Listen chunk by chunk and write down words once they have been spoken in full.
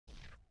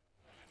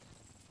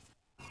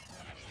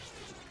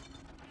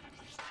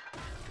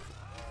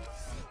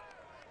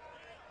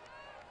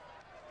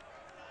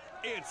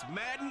It's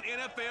Madden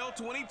NFL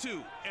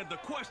 22, and the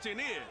question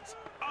is,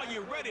 are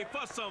you ready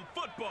for some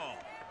football?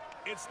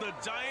 It's the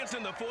Giants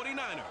and the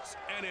 49ers,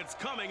 and it's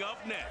coming up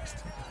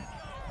next.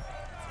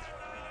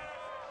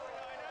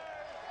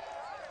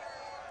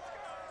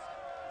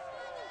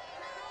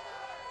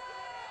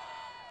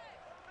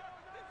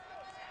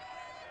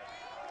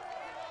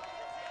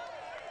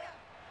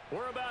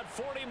 We're about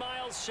 40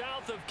 miles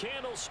south of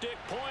Candlestick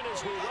Point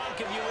as we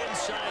welcome you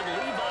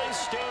inside Levi's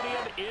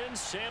Stadium in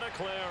Santa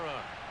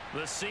Clara.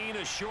 The scene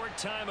a short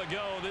time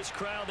ago, this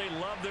crowd, they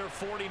love their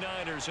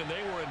 49ers, and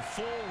they were in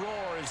full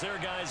roar as their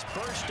guys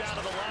burst out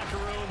of the locker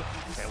room.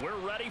 And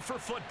we're ready for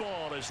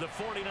football as the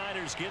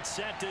 49ers get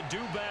set to do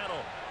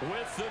battle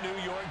with the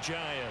New York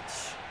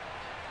Giants.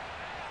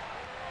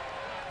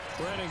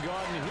 Brandon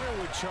Garden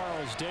here with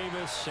Charles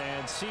Davis.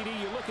 And, CD,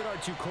 you look at our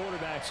two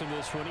quarterbacks in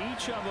this one.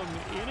 Each of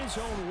them, in his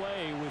own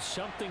way, was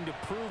something to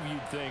prove,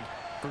 you'd think,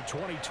 for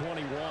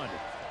 2021.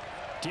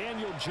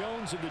 Daniel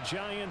Jones of the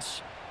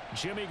Giants,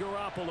 Jimmy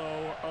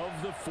Garoppolo of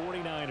the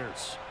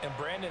 49ers. And,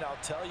 Brandon, I'll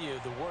tell you,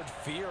 the word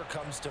fear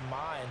comes to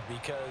mind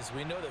because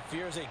we know that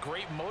fear is a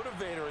great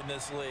motivator in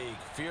this league.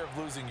 Fear of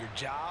losing your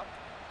job.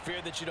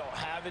 Fear that you don't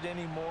have it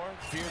anymore.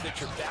 Fear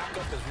that your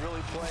backup is really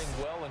playing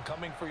well and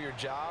coming for your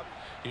job.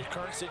 Your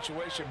current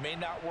situation may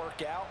not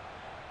work out.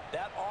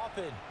 That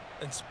often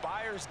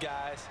inspires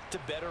guys to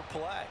better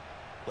play.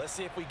 Let's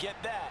see if we get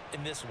that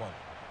in this one.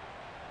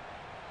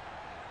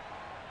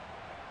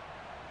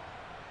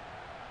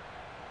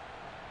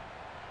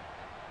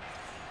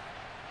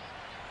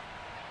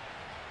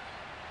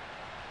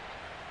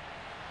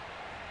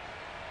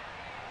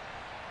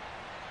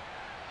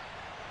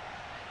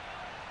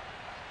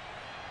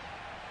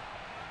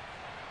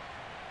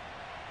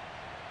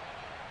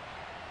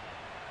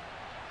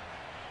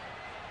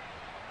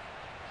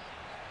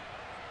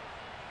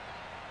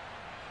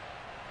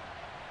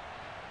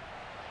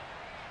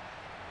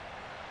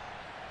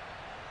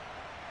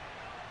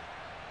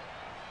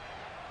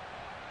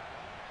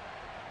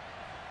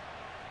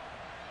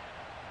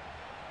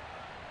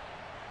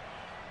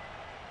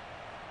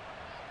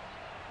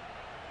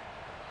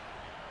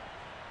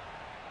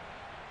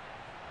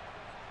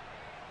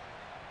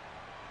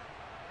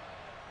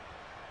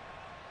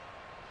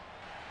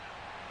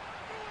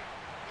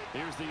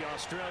 Here's the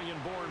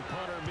Australian-born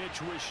punter Mitch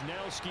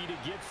Wishnowsky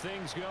to get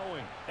things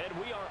going. And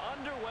we are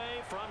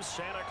underway from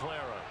Santa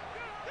Clara.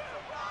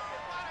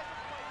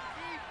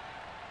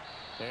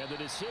 And the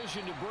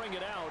decision to bring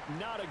it out,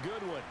 not a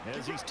good one,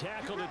 as he's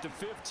tackled at the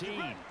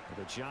 15.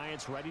 The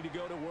Giants ready to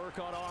go to work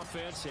on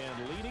offense,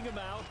 and leading him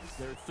out,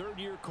 their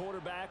third-year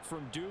quarterback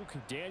from Duke,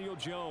 Daniel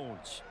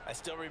Jones. I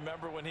still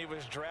remember when he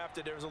was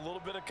drafted, there was a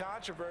little bit of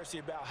controversy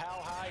about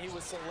how high he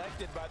was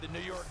selected by the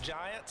New York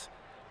Giants.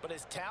 But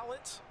his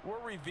talents were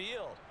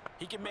revealed.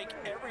 He can make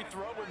every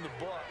throw in the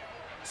book.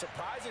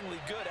 Surprisingly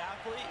good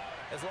athlete.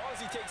 As long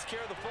as he takes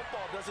care of the football,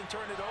 doesn't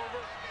turn it over,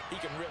 he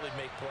can really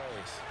make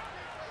plays.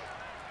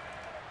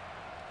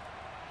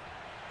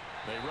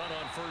 They run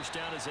on first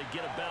down as they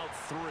get about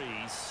 3.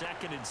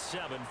 2nd and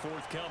 7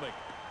 forthcoming.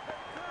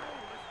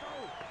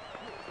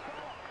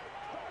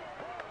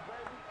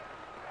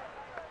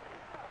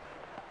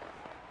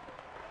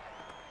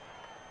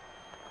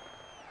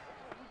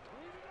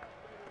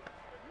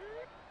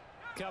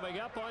 Coming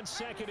up on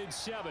 2nd and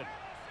 7.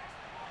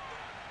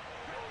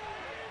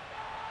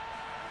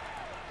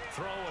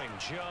 Throwing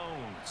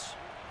Jones.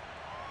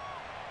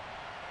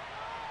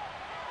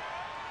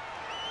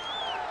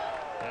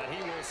 And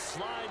he will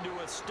slide to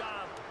a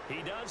stop.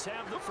 He does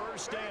have the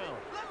first down.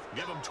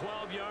 Give him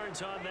 12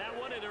 yards on that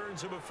one. It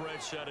earns him a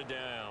fresh set of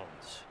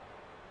downs.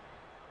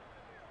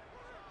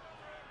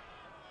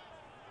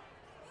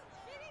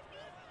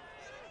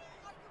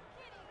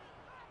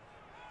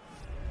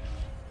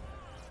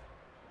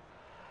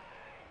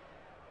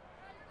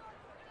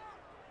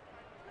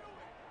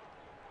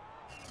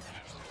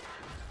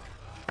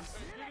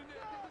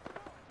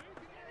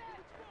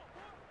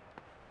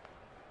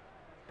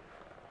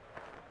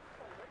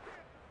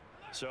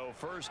 So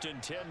 1st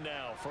and 10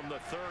 now from the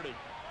 30.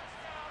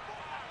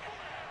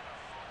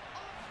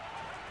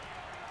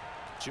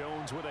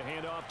 Jones with a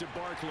handoff to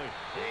Barkley.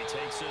 He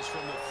takes this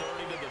from the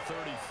 30 to the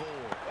 34.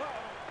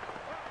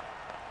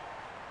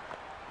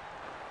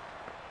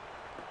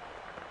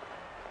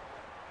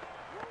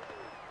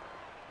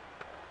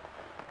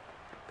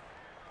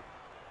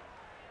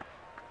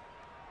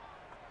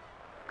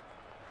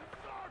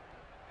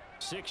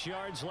 Six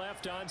yards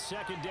left on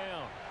 2nd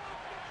down.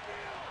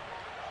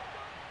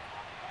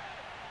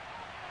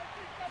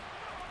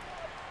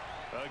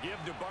 A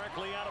give to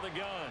Barkley out of the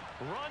gun.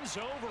 Runs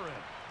over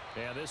him.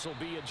 And this will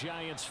be a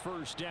Giants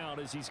first down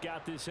as he's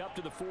got this up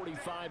to the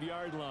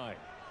 45-yard line.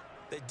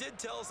 They did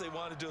tell us they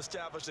wanted to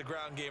establish the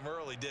ground game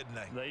early, didn't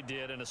they? They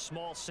did, and a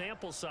small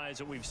sample size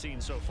that we've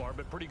seen so far,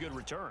 but pretty good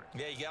return.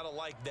 Yeah, you got to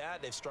like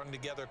that. They've strung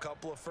together a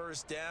couple of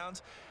first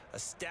downs,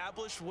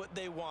 established what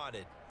they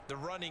wanted, the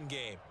running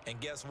game. And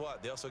guess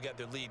what? They also got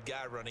their lead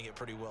guy running it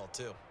pretty well,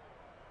 too.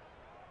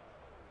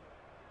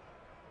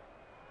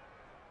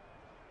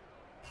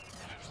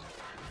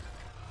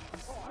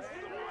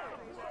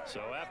 So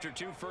after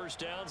 2 first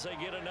downs, they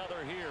get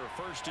another here.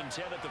 1st and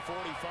 10 at the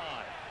 45.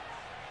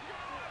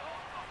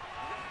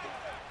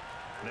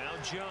 Now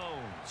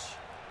Jones.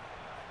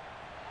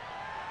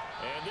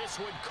 And this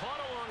one caught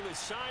along the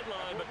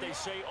sideline, but they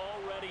say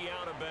already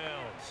out of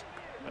bounds.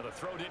 Now the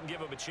throw didn't give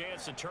him a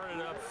chance to turn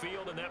it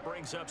upfield, and that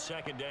brings up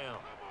 2nd down.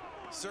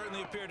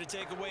 Certainly appeared to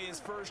take away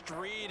his first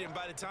read, and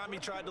by the time he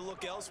tried to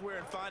look elsewhere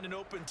and find an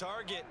open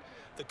target,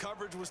 the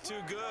coverage was too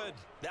good.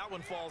 That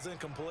one falls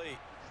incomplete.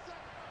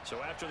 So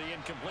after the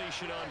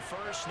incompletion on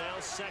 1st, now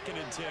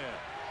 2nd and 10.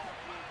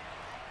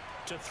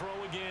 To throw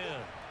again,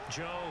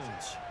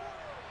 Jones.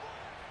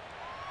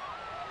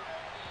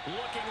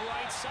 Looking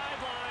right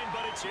sideline,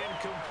 but it's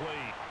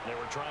incomplete. They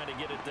were trying to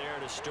get it there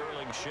to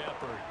Sterling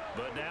Shepard,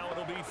 but now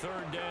it'll be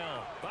 3rd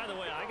down. By the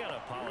way, I got to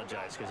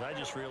apologize because I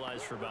just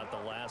realized for about the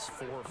last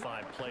 4 or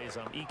 5 plays,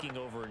 I'm eking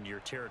over into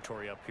your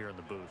territory up here in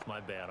the booth. My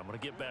bad. I'm going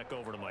to get back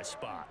over to my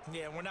spot.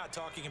 Yeah, we're not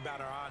talking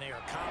about our on-air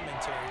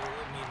commentary.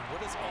 I mean,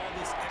 what is all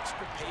this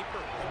extra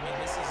paper? I mean,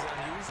 this is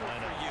unusual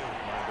for you.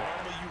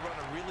 Normally you run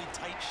a really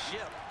tight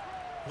ship.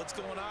 What's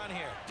going on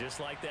here? Just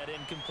like that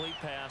incomplete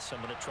pass,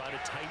 I'm going to try to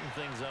tighten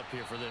things up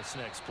here for this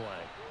next play.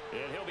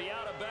 And he'll be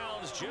out of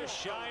bounds just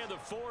shy of the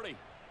 40.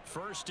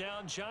 1st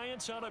down,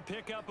 Giants on a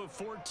pickup of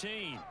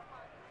 14.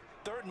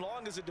 3rd and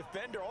long as a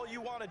defender, all you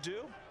want to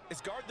do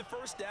is guard the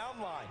 1st down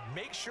line.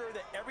 Make sure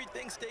that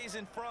everything stays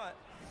in front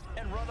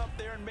and run up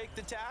there and make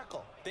the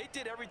tackle. They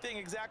did everything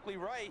exactly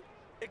right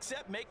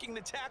except making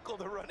the tackle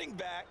the running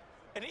back,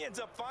 and he ends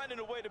up finding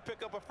a way to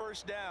pick up a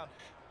 1st down.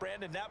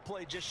 Brandon, that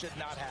play just should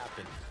not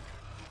happen.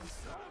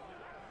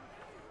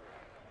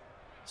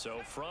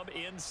 So from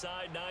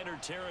inside Niner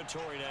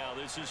territory now,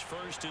 this is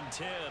 1st and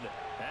 10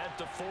 at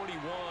the 41.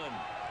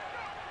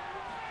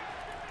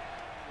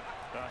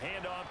 A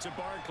handoff to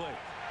Barkley.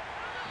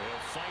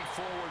 They'll fight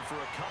forward for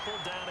a couple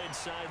down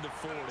inside the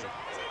 40.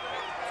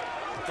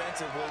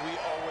 Defensively, we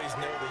always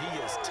know that he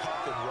is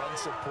tough in run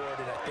support,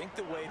 and I think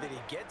the way that he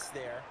gets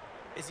there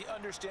is he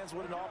understands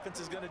what an offense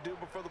is going to do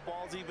before the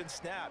ball's even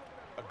snapped.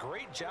 A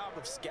great job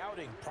of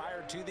scouting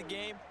prior to the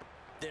game,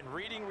 then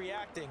reading,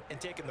 reacting, and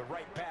taking the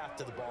right path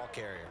to the ball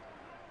carrier.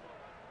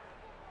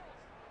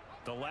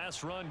 The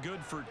last run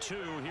good for 2.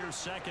 Here's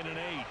 2nd and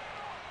 8.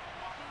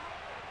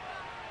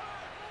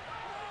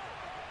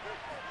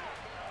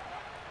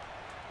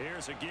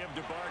 Here's a give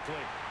to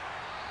Barkley.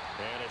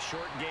 And a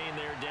short gain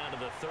there down to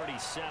the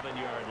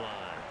 37-yard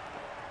line.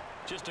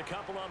 Just a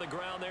couple on the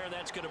ground there, and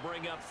that's going to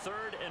bring up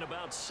 3rd and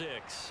about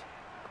 6.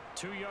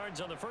 2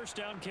 yards on the 1st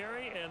down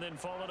carry, and then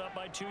followed up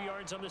by 2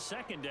 yards on the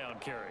 2nd down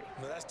carry.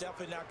 Well, that's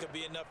definitely not going to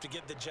be enough to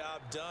get the job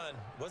done.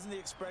 Wasn't the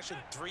expression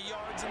 3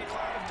 yards in a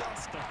cloud of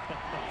dust? Now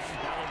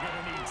they're going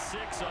to need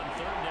 6 on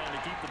 3rd down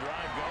to keep the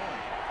drive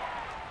going.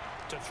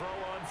 To throw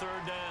on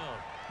 3rd down,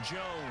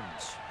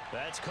 Jones.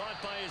 That's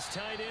caught by his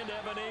tight end,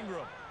 Evan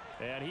Ingram.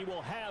 And he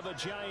will have a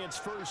Giants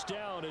 1st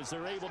down as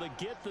they're able to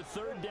get the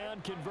 3rd down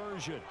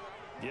conversion.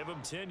 Give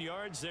him 10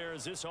 yards there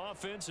as this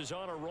offense is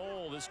on a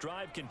roll. This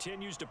drive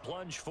continues to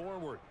plunge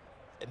forward.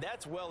 And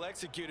that's well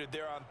executed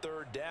there on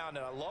 3rd down.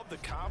 And I love the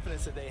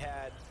confidence that they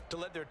had to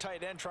let their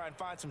tight end try and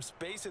find some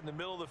space in the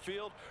middle of the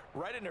field,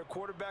 right in their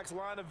quarterback's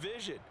line of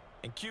vision.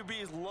 And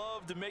QBs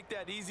love to make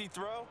that easy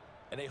throw,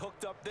 and they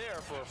hooked up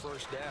there for a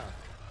 1st down.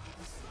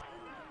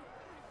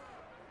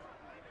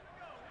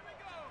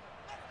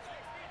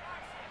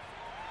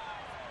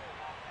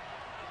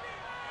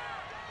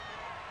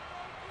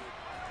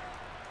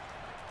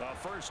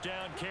 A 1st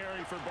down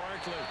carry for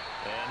Barkley.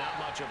 And not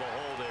much of a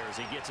hole there as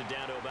he gets it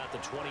down to about the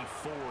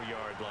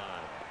 24-yard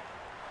line.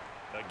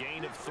 A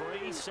gain of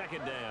 3,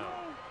 2nd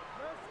down.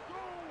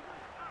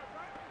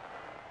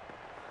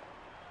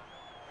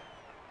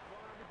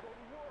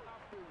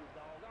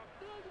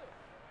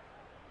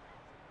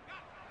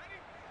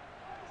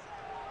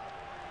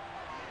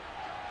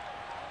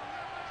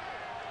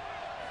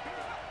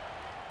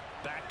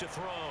 Back to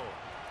throw.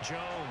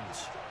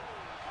 Jones.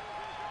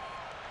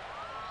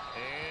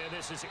 And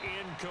this is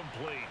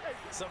incomplete.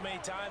 So many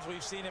times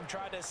we've seen him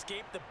try to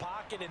escape the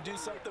pocket and do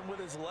something with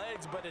his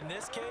legs, but in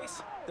this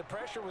case, the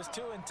pressure was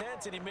too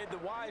intense and he made the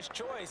wise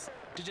choice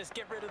to just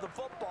get rid of the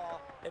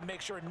football and make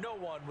sure no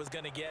one was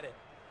going to get it.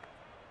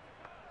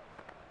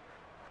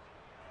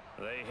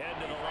 They head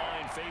to the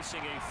line facing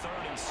a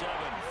 3rd and 7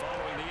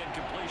 following the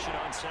incompletion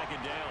on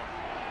 2nd down.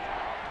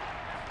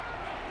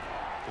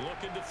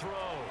 Looking to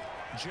throw.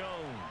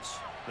 Jones.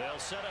 They'll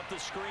set up the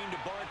screen to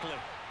Barkley.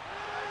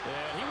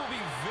 And he will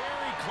be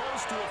very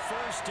close to a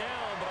 1st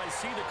down, but I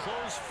see the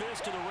closed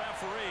fist of the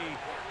referee,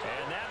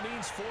 and that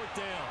means 4th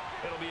down.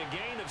 It'll be a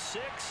gain of 6,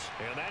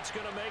 and that's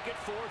going to make it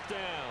 4th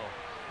down.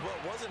 Well,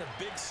 it wasn't a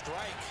big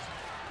strike,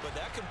 but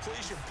that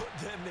completion put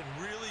them in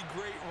really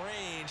great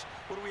range.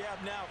 What do we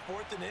have now,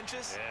 4th and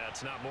inches? Yeah,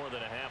 it's not more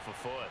than a half a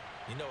foot.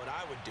 You know what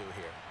I would do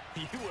here?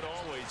 You would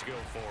always go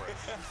for it.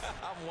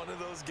 I'm one of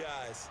those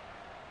guys.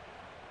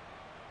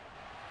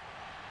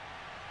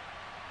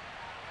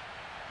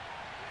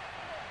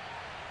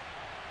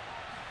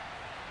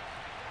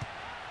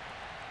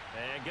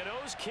 And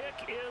Gano's kick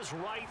is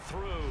right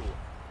through.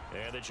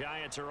 And the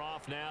Giants are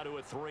off now to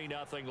a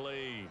 3-0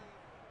 lead.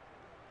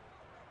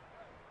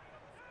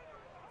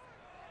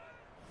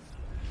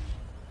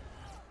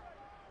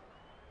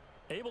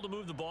 Able to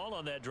move the ball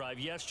on that drive.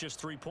 Yes, just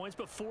 3 points,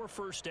 but 4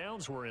 first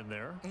downs were in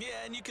there. Yeah,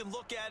 and you can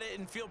look at it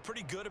and feel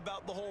pretty good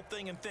about the whole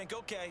thing and think,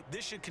 okay,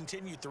 this should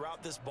continue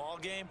throughout this ball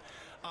game.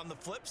 On the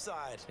flip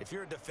side, if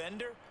you're a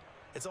defender,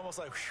 it's almost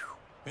like, whew,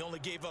 we only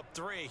gave up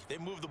 3. They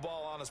moved the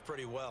ball on us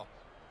pretty well.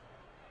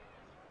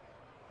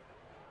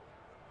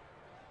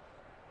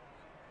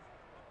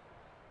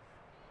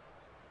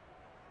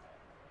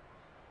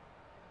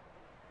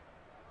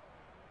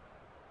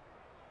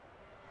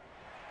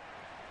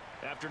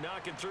 After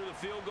knocking through the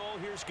field goal,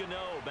 here's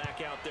Gano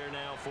back out there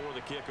now for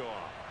the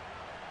kickoff.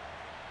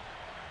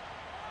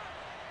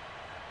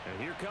 And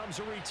here comes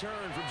a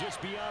return from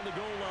just beyond the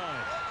goal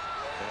line.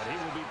 And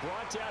he will be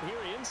brought down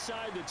here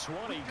inside the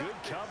 20. Good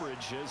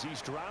coverage as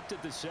he's dropped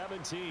at the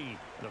 17.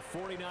 The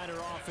 49er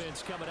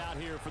offense coming out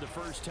here for the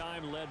first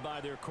time, led by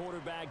their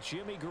quarterback,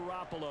 Jimmy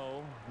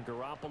Garoppolo.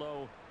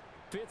 Garoppolo,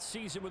 5th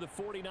season with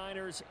the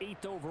 49ers,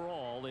 8th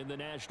overall in the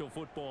National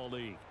Football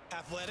League.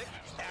 Athletic,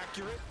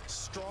 accurate,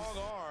 strong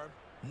arm,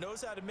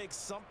 knows how to make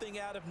something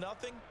out of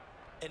nothing,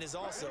 and is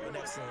also an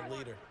excellent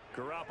leader.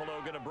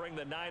 Garoppolo going to bring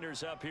the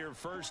Niners up here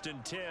 1st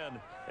and 10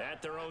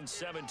 at their own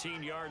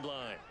 17-yard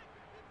line.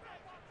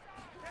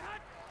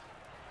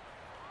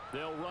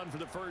 They'll run for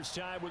the first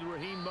time with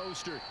Raheem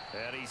Mostert.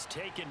 And he's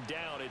taken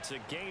down. It's a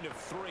gain of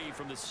 3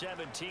 from the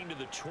 17 to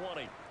the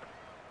 20.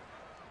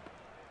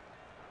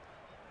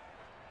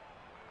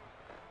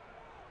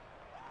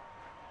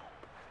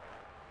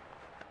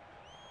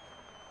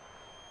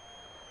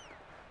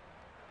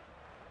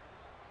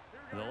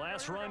 The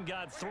last run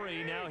got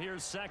 3. Now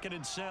here's 2nd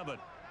and 7.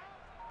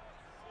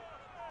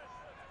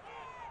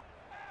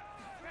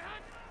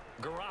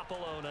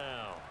 Garoppolo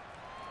now.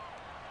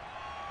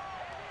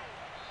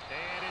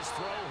 And his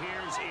throw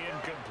here's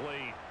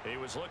incomplete. He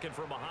was looking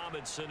for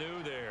Mohamed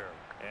Sanu there.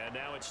 And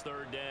now it's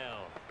 3rd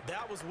down.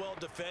 That was well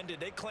defended.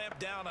 They clamped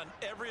down on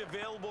every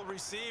available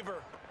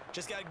receiver.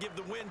 Just got to give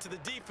the win to the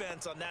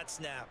defense on that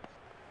snap.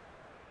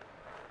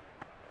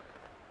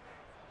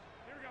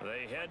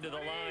 They head to the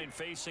line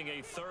facing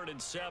a 3rd and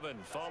 7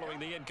 following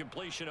the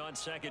incompletion on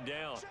 2nd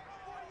down.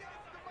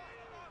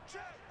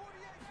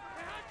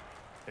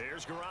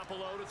 Here's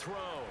Garoppolo to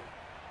throw.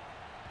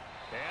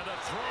 And the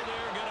throw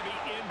there going to be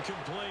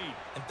incomplete.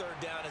 And 3rd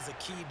down is a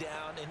key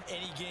down in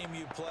any game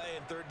you play.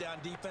 And 3rd down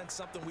defense,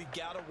 something we've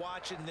got to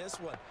watch in this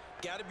one.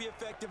 Got to be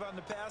effective on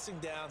the passing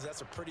downs.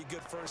 That's a pretty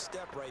good first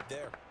step right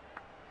there.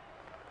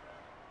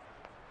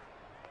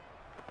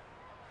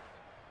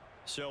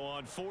 So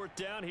on 4th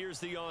down, here's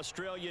the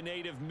Australia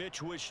native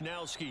Mitch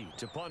Wishnowsky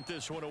to punt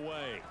this one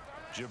away.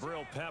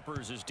 Jabril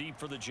Peppers is deep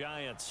for the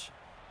Giants.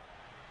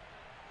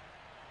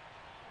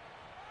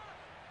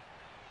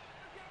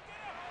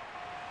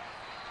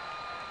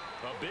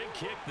 A big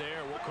kick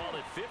there. We'll call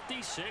it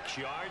 56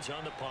 yards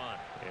on the punt.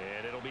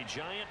 And it'll be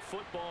Giant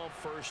football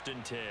 1st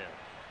and 10.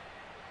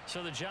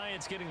 So the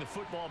Giants getting the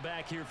football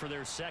back here for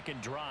their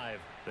 2nd drive.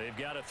 They've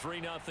got a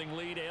 3-0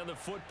 lead and the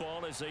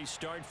football as they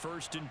start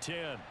 1st and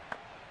 10.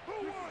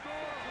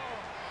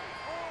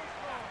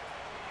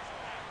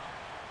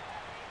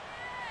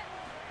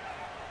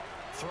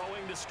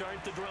 Throwing to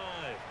start the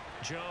drive.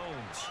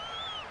 Jones.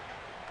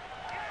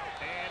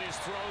 And his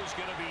throw's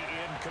going to be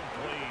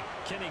incomplete.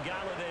 Kenny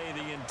Galladay,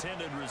 the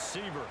intended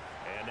receiver.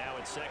 And now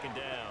it's 2nd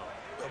down.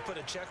 They'll put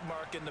a check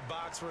mark in the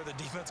box where the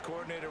defense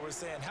coordinator was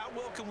saying, how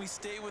well can we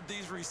stay with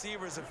these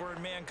receivers if we're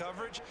in man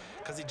coverage?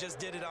 Because he just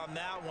did it on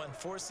that one.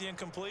 Force the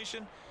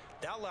incompletion.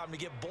 That'll allow him to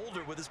get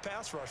bolder with his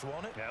pass rush,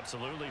 won't it?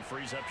 Absolutely.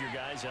 Frees up your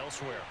guys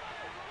elsewhere.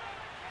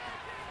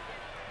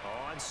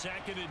 On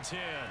 2nd and 10.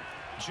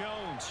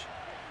 Jones.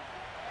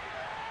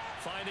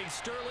 Finding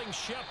Sterling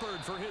Shepard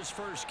for his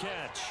first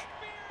catch.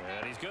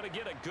 And he's going to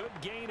get a good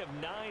gain of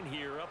 9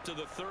 here up to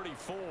the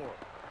 34.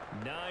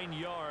 9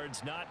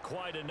 yards, not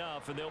quite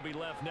enough, and they'll be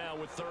left now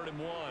with 3rd and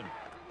 1.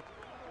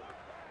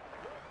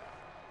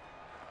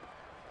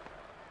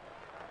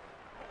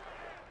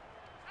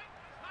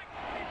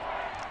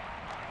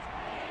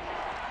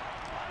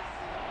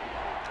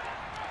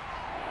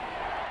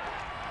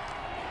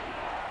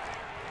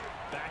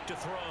 Back to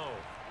throw.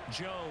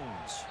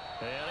 Jones.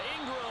 And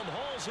Ingram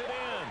hauls it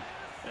in.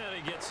 And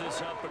he gets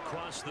this up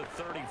across the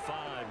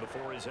 35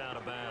 before he's out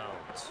of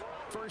bounds.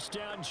 1st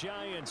down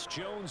Giants.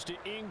 Jones to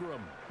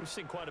Ingram. We've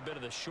seen quite a bit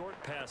of the short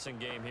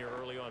passing game here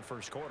early on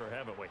 1st quarter,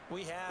 haven't we?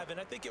 We have, and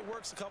I think it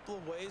works a couple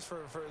of ways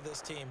for this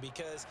team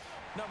because,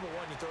 number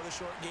one, you throw the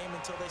short game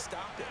until they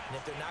stop it. And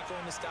if they're not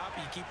going to stop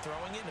it, you keep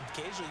throwing it, and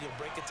occasionally you'll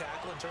break a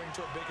tackle and turn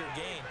into a bigger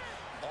gain.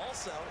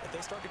 Also, if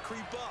they start to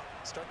creep up,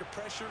 start to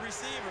pressure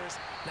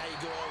receivers, now you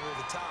go over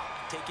the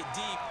top, take it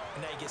deep,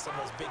 and now you get some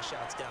of those big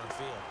shots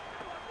downfield.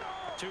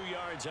 2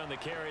 yards on the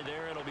carry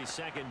there. It'll be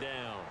 2nd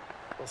down.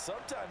 Well,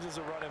 sometimes as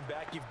a running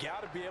back, you've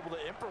got to be able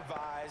to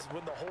improvise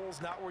when the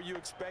hole's not where you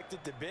expect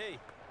it to be.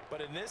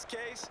 But in this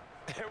case,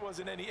 There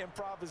wasn't any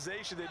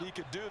improvisation that he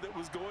could do that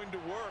was going to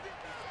work.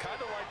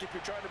 Kind of like if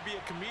you're trying to be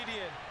a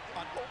comedian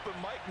on open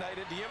mic night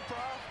at the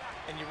Improv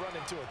and you run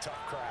into a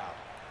tough crowd.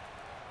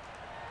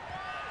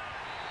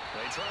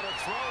 They try to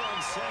throw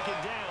on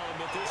second down,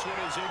 but this one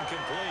is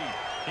incomplete.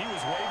 He was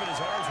waving his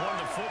arms,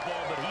 wanting the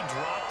football, but he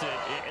dropped it.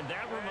 And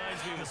that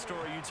reminds me of the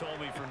story you told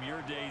me from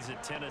your days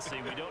at Tennessee.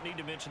 We don't need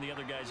to mention the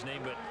other guy's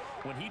name, but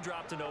when he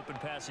dropped an open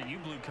pass that you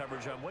blew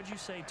coverage on, what'd you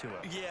say to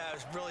him? Yeah,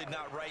 it's really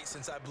not right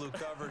since I blew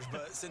coverage,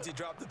 but since he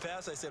dropped the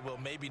pass, I said, well,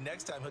 maybe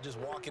next time he'll just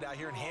walk it out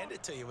here and hand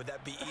it to you. Would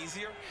that be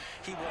easier?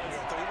 He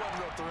wasn't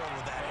real thrilled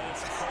with that.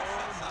 It's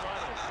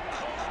cold-blooded.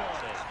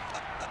 Cold-blooded.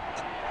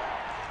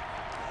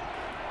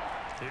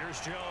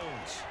 Here's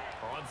Jones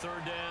on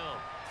third down.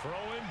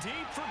 Throwing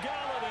deep for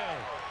Galladay.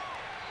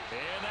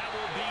 And that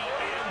will be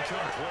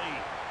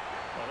incomplete.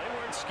 Well, they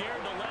weren't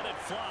scared to let it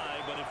fly,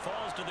 but it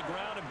falls to the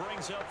ground and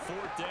brings up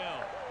fourth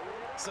down.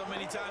 So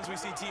many times we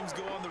see teams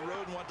go on the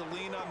road and want to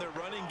lean on their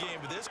running game,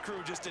 but this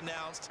crew just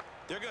announced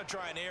they're going to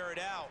try and air it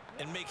out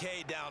and make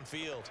hay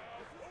downfield.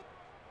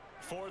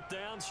 Fourth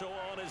down, so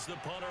on is the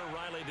punter,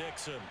 Riley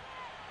Dixon.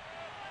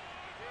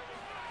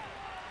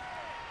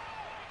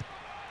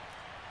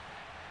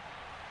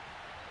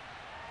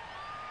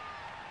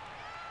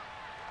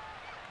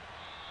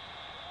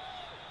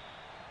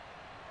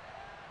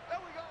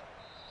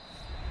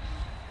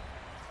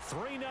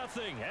 Three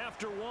 3-0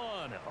 after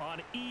one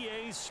on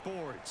EA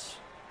Sports.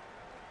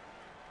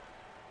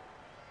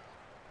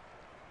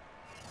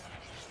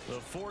 The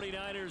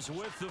 49ers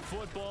with the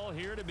football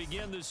here to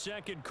begin the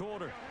second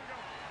quarter.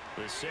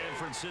 The San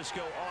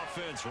Francisco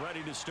offense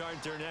ready to start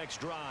their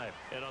next drive.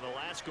 And on the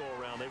last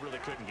go-around, they really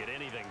couldn't get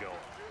anything going.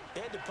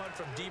 They had to punt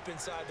from deep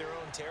inside their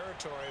own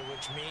territory,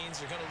 which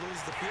means you're going to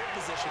lose the field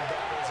position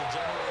battle as a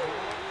general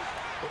rule.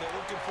 What they're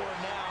looking for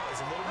now is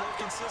a little more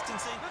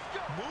consistency,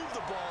 move the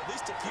ball at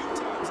least a few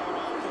times on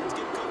offense,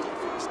 get a couple of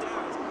first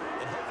downs,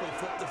 and hopefully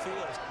flip the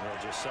field. Well,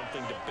 just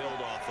something to build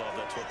off of.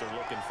 That's what they're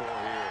looking for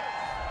here.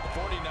 The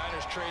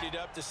 49ers traded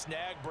up to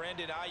snag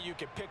Brandon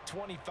Ayuk at pick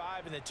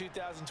 25 in the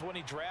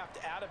 2020 draft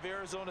out of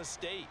Arizona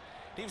State.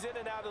 He was in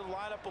and out of the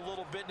lineup a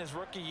little bit in his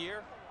rookie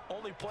year.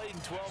 Only played in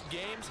 12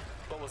 games,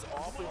 but was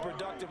awfully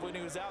productive when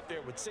he was out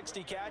there with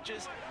 60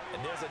 catches.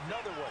 And there's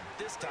another one,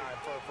 this time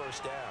for a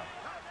first down.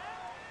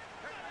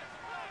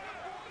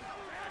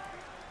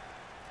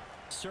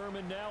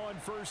 Sermon now on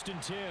 1st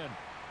and 10.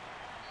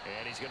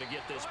 And he's going to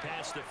get this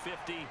past the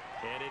 50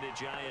 and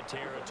into Giant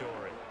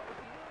territory.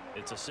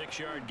 It's a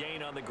 6-yard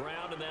gain on the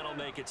ground, and that'll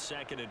make it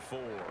 2nd and 4.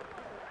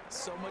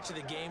 So much of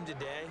the game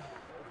today,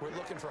 we're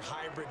looking for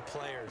hybrid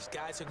players,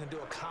 guys who can do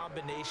a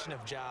combination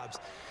of jobs.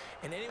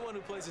 And anyone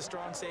who plays a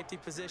strong safety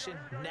position,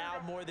 now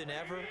more than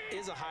ever,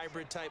 is a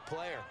hybrid type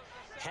player.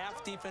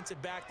 Half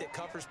defensive back that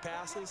covers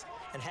passes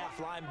and half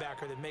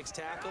linebacker that makes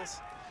tackles.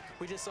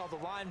 We just saw the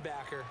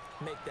linebacker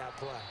make that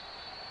play.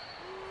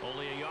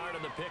 Only a yard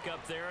on the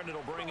pickup there, and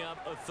it'll bring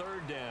up a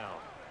 3rd down.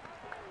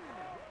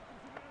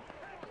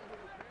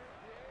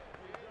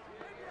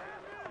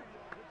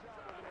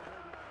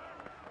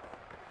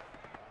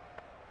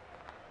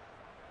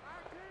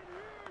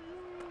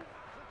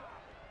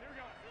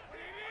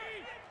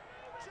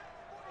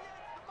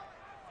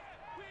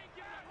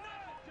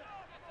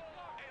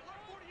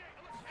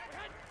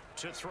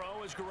 To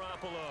throw is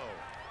Garoppolo.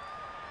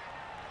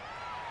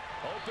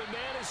 Open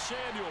man is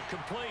Samuel,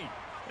 complete.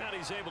 And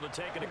he's able to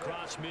take it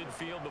across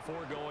midfield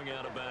before going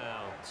out of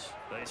bounds.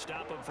 They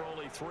stop him for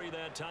only 3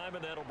 that time,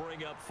 and that'll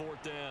bring up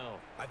 4th down.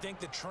 I think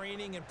the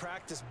training and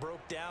practice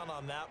broke down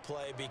on that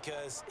play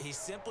because he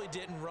simply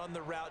didn't run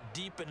the route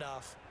deep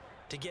enough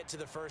to get to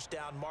the first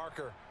down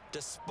marker,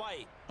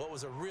 despite what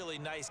was a really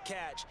nice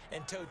catch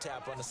and toe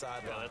tap on the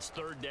sideline. Well, that's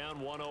 3rd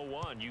down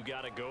 101. You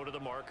got to go to the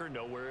marker,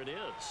 know where it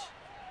is.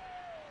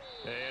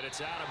 And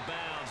it's out of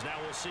bounds. Now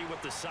we'll see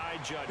what the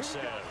side judge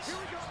says.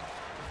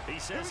 He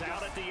says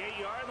out at the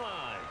 8-yard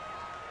line.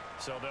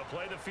 So they'll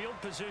play the field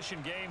position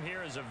game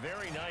here as a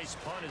very nice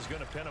punt is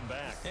going to pin them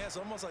back. Yeah, it's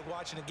almost like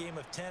watching a game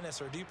of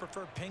tennis, or do you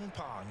prefer ping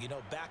pong? You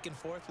know, back and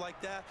forth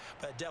like that?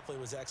 But it definitely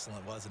was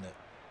excellent, wasn't it?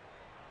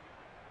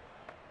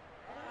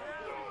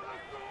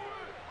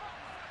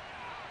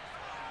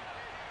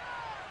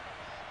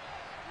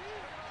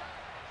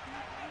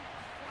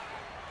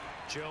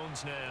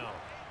 Jones now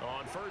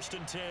on 1st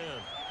and 10.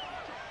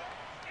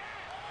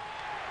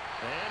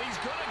 And he's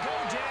going to go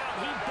down.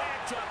 He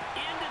backed up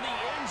into the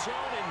end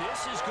zone, and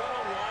this is going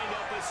to wind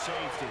up a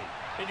safety.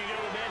 And you know,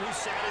 the man who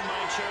sat in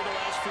my chair the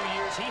last few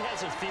years, he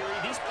has a theory.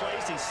 These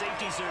plays, these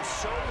safeties are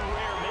so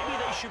rare. Maybe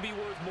they should be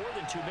worth more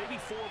than 2, maybe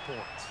 4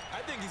 points. I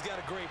think he's got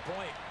a great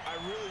point. I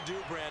really do,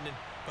 Brandon.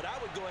 But I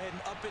would go ahead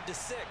and up it to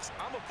 6.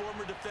 I'm a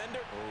former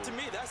defender. Oh. To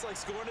me, that's like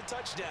scoring a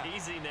touchdown.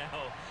 Easy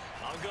now.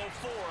 I'll go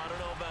 4. I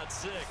don't know about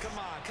 6. Come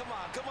on, come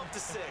on. Come up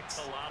to 6.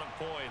 A lot of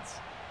points.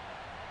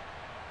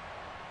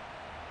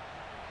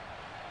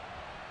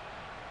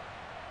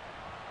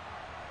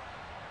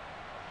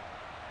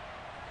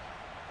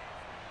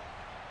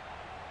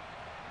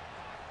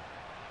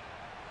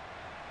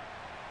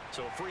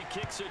 So a free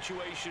kick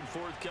situation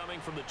forthcoming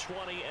from the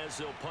 20 as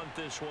they'll punt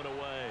this one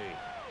away.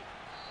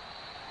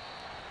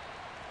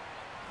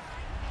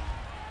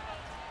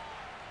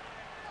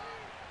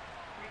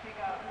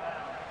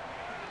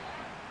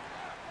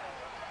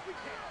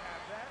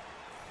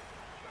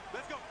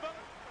 Let's go, fellas.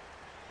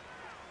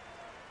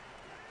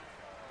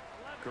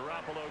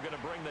 Garoppolo going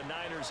to bring the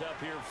Niners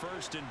up here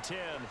 1st and 10,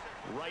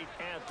 right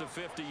at the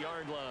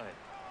 50-yard line.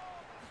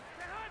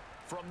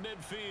 From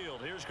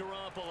midfield, here's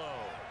Garoppolo.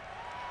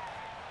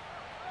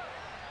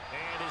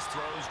 And his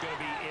throw's going to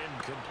be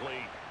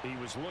incomplete. He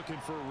was looking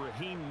for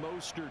Raheem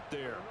Mostert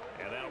there.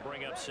 And that'll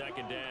bring up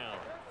 2nd down.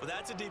 Well,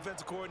 that's a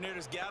defensive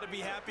coordinator's got to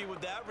be happy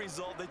with that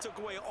result. They took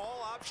away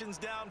all options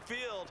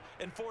downfield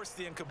and forced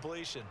the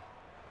incompletion.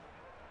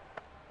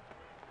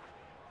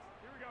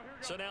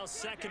 So now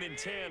 2nd and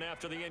 10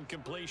 after the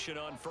incompletion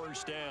on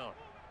 1st down.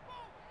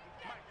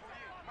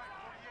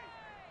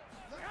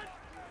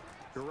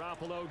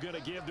 Garoppolo going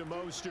to give to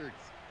Mostert.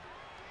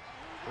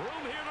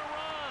 Room here to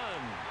run.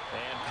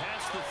 And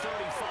past the 35,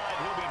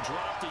 he'll be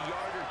dropped a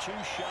yard or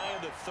two shy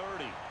of the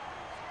 30.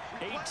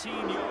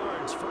 18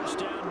 yards, 1st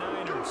down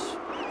Niners.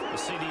 The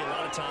CD a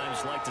lot of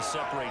times like to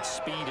separate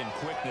speed and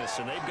quickness,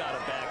 and they've got a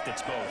back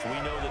that's both. We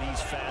know that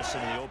he's fast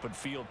in the open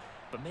field,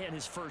 but man,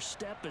 his first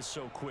step is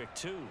so quick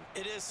too.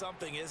 It is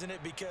something, isn't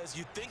it? Because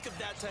you think of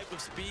that type of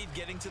speed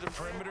getting to the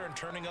perimeter and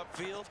turning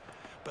upfield,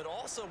 but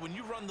also when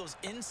you run those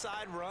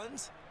inside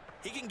runs,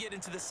 he can get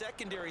into the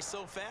secondary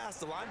so fast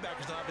the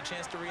linebackers don't have a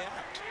chance to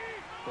react.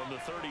 From the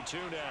 32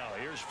 now,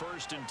 here's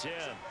 1st and 10.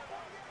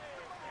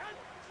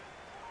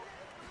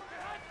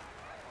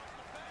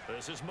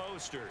 This is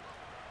Mostert.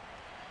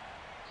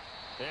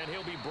 And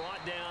he'll be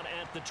brought down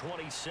at the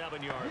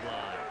 27-yard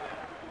line.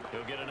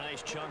 He'll get a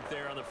nice chunk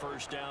there on the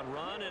 1st down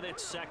run, and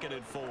it's 2nd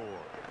and 4.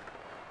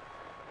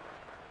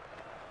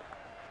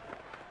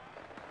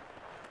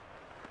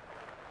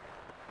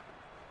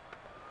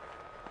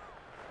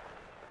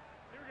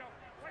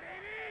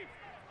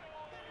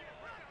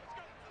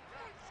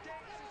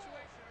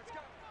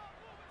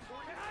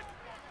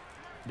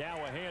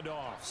 Now a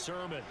handoff.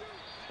 Sermon.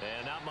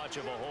 And not much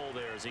of a hole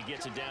there as he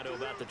gets it down to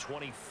about the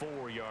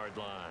 24-yard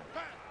line.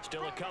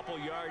 Still a couple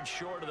yards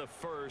short of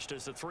the 1st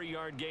as the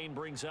 3-yard gain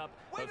brings up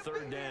a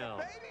 3rd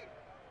down.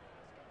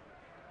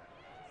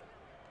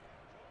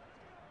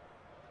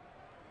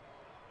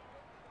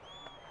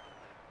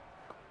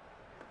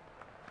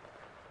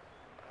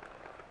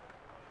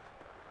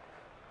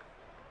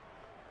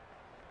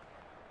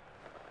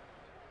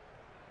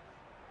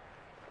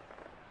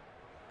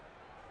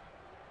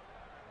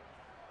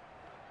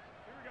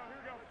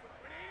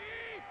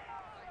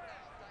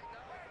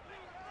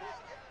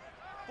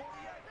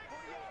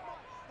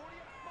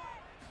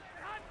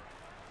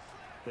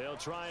 They'll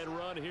try and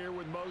run here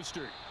with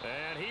Mostert.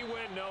 And he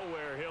went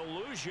nowhere. He'll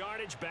lose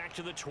yardage back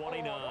to the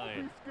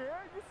 29.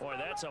 Boy,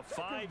 that's a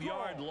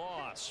 5-yard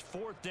loss.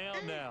 4th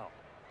down now.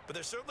 But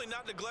they're certainly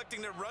not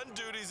neglecting their run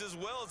duties as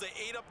well as they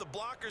ate up the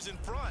blockers in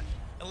front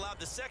and allowed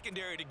the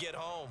secondary to get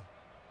home.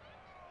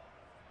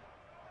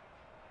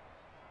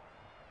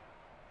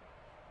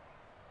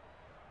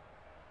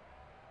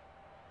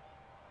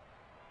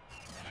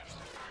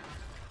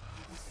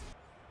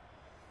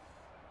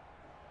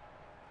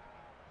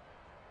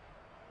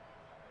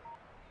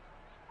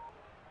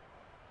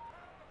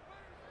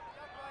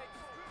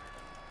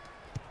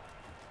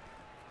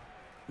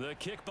 The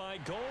kick by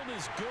Gold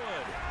is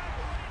good.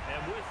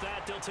 And with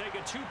that, they'll take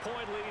a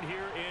 2-point lead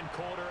here in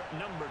quarter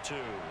number 2.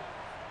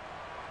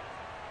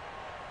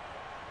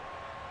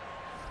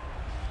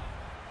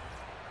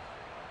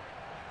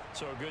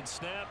 So a good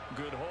snap,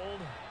 good hold,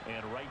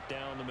 and right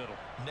down the middle.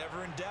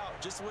 Never in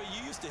doubt. Just the way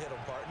you used to hit them,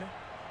 partner.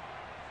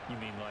 You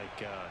mean like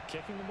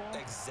kicking the ball?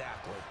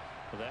 Exactly.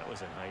 Well, that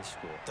was in high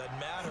school. Doesn't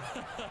matter.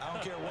 I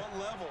don't care what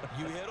level.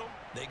 You hit them,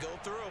 they go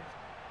through.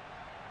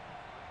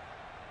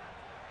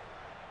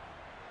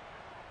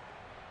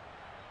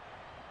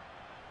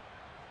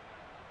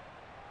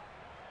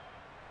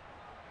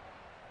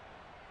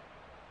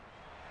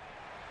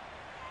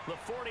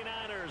 The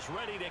 49ers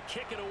ready to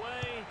kick it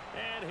away,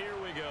 and here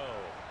we go.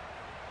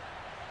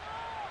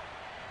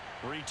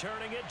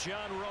 Returning it,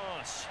 John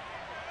Ross.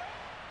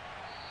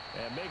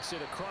 And makes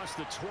it across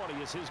the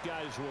 20 as his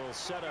guys will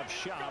set up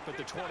shop at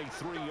the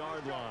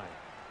 23-yard line.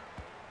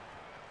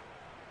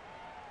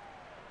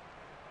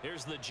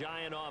 Here's the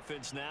Giant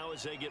offense now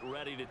as they get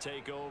ready to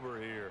take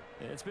over here.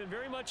 It's been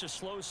very much a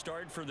slow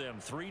start for them.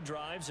 3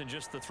 drives and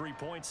just the 3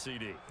 points,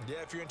 CD. Yeah,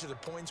 if you're into the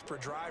points per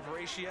drive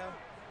ratio,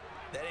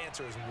 that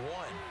answer is 1.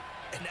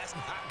 And that's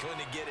not going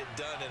to get it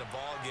done in a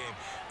ball game.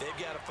 They've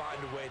got to find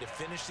a way to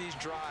finish these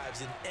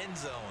drives in end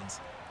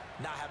zones,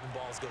 not having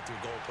balls go through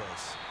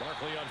goalposts.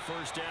 Barkley on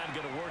 1st down,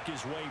 going to work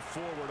his way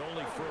forward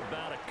only for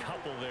about a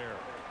couple there.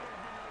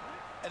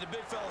 And the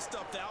big fella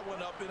stuffed that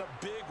one up in a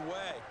big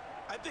way.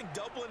 I think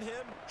doubling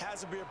him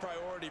has to be a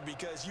priority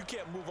because you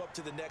can't move up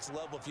to the next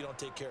level if you don't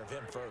take care of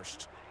him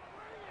first.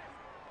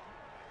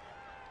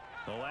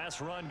 The last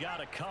run got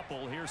a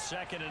couple. Here's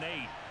 2nd and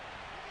 8.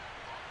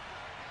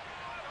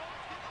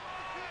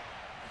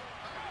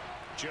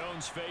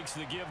 Jones fakes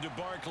the give to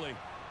Barkley.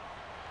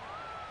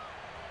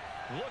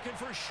 Looking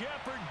for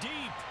Shepard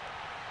deep.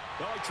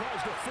 Well, he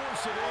tries to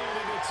force it in,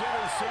 and it's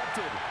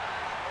intercepted.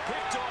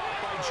 Picked off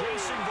by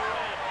Jason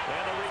Verrett.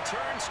 And the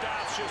return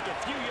stops just a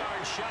few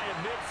yards shy of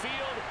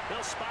midfield.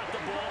 They'll spot the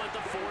ball at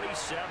the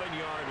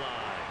 47-yard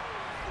line.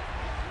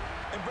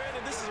 And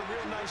Brandon, this is a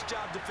real nice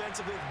job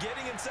defensively of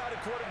getting inside a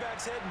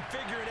quarterback's head and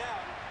figuring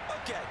out,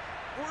 okay,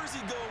 where's he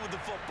going with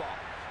the football?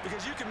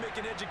 Because you can make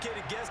an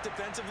educated guess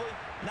defensively,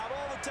 not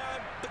all the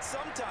time, but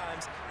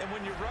sometimes. And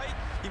when you're right,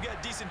 you've got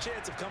a decent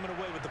chance of coming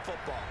away with the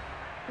football.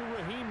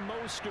 Raheem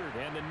Mostert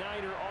and the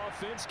Niner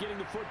offense getting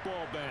the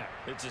football back.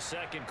 It's the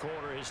second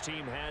quarter. His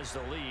team has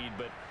the lead,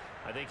 but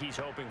I think he's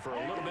hoping for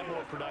a little bit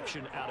more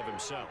production out of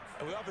himself.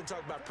 And we often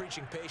talk about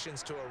preaching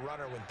patience to a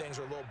runner when things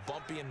are a little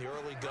bumpy in the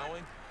early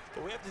going,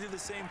 but we have to do the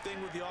same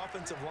thing with the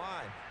offensive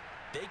line.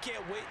 They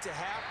can't wait to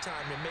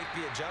halftime to make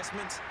the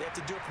adjustments. They have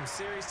to do it from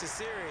series to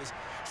series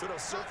so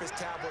those surface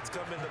tablets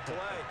come into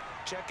play.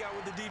 Check out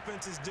what the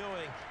defense is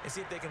doing and see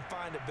if they can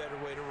find a better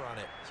way to run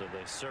it. So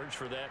they search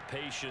for that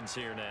patience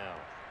here now.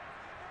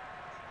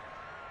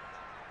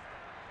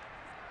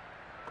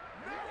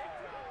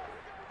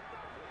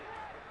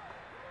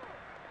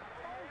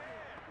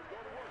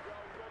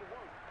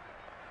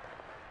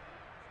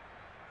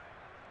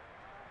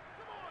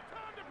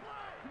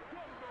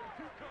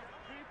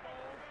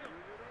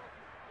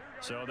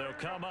 So they'll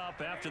come up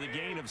after the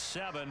gain of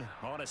 7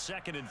 on a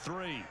 2nd and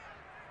 3.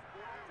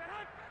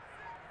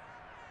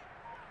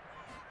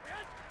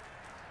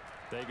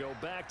 They go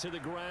back to the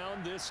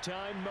ground, this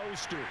time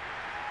Mostert.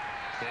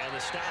 And the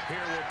stop here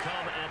will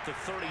come at the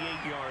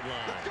 38-yard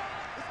line.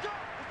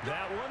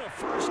 That one, a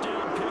first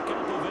down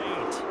pickup of 8.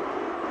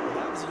 Well,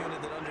 that was a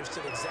unit that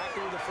understood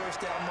exactly where the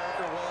first down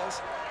marker was,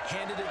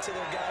 handed it to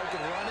their guy who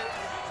could run it,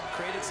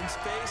 created some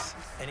space,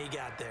 and he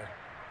got there.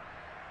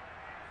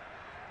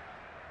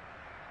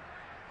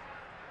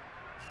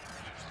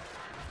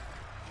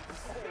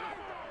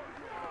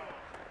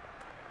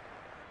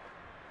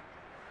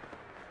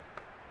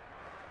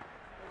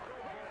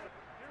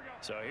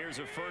 So here's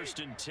a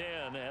 1st and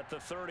 10 at the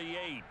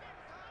 38.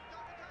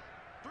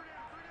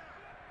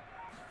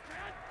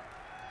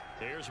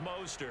 Here's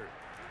Mostert.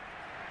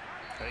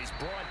 He's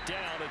brought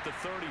down at the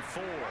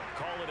 34.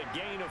 Call it a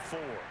gain of 4.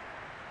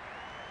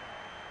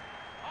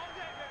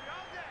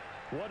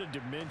 What a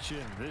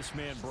dimension this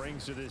man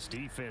brings to this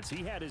defense.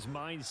 He had his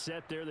mind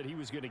set there that he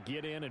was going to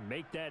get in and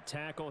make that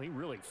tackle. He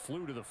really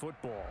flew to the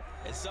football.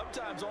 And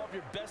sometimes all of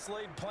your best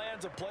laid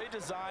plans of play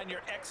design,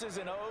 your X's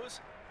and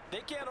O's, they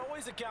can't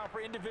always account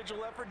for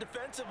individual effort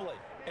defensively.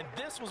 And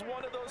this was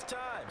one of those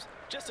times.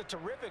 Just a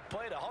terrific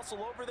play to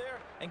hustle over there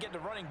and get the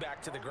running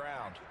back to the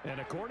ground. And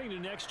according to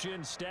Next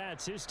Gen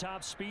Stats, his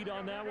top speed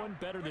on that one,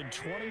 better than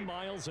 20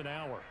 miles an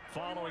hour.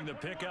 Following the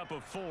pickup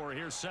of 4,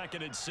 here's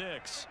 2nd and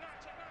 6.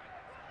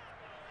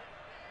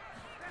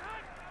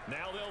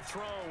 Now they'll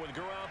throw with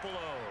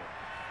Garoppolo.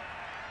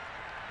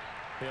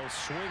 They'll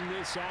swing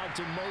this out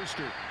to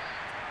Mostert.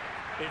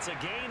 It's a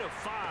gain of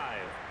 5,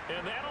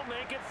 and that'll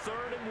make it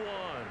 3rd and 1.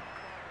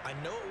 I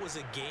know it was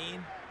a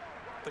gain,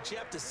 but you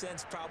have to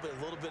sense probably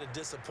a little bit of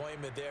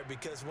disappointment there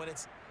because when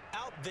it's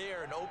out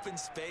there in open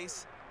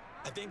space,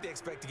 I think they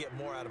expect to get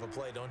more out of a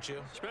play, don't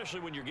you?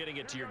 Especially when you're getting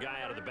it to your guy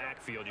out of the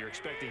backfield. You're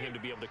expecting him to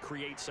be able to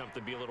create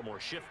something, be a little more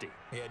shifty.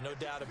 Yeah, no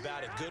doubt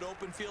about it. Good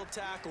open field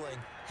tackling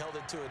held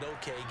it to an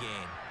okay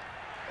gain.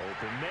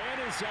 Open man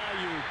is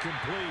Ayuk,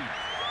 complete.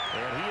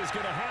 And he is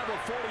going to have a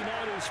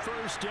 49ers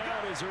first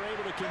down as they're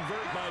able to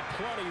convert by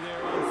plenty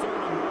there on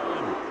 3rd and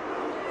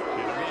 1.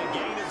 It'll be a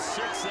gain of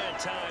 6 that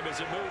time as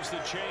it moves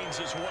the chains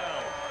as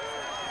well.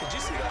 Did you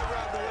see that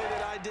route the way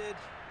that I did?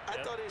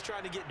 I thought he was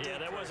trying to get deep. Yeah,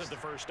 that first. wasn't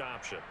the first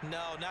option.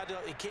 No,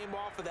 it came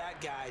off of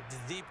that guy,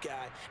 the deep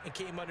guy, and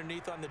came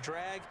underneath on the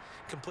drag,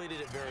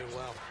 completed it very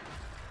well.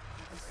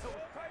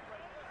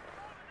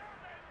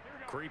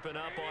 Creeping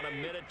up on a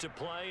minute to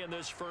play in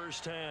this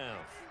first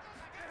half.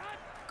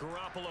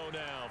 Garoppolo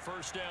now,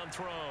 first down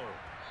throw.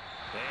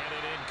 And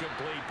an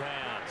incomplete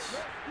pass.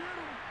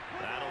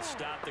 That'll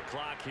stop the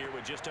clock here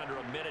with just under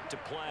a minute to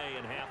play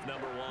in half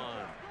number 1.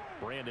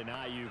 Brandon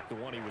Ayuk, the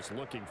one he was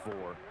looking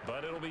for.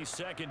 But it'll be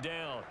 2nd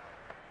down.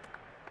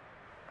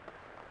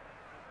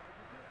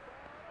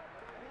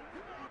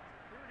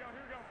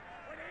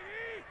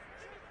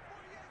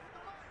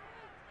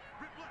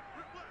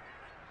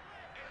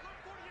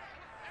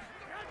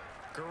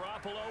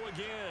 Garoppolo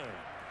again.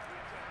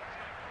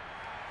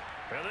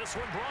 And this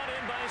one brought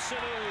in by Sanu.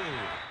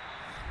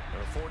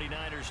 The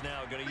 49ers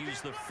now going to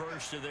use the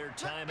first of their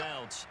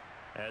timeouts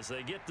as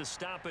they get the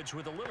stoppage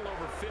with a little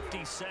over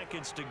 50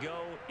 seconds to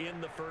go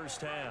in the first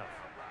half.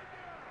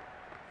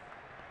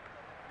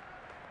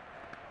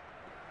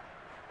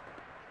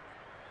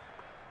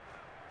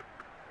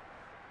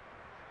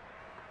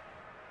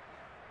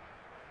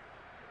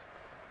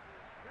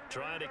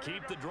 Trying to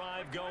keep the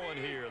drive going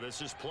here.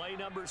 This is play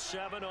number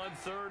 7 on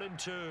 3rd and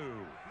 2.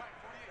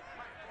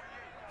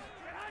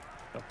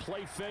 A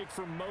play fake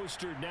from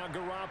Mostert. Now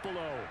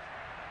Garoppolo.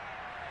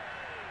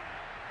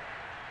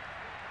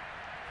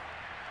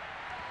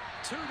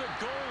 to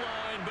the goal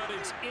line, but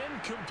it's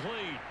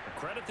incomplete.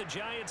 Credit the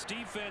Giants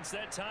defense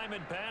that time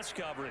in pass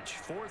coverage.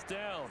 4th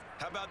down.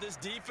 How about this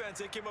defense?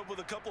 They came up with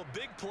a couple of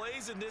big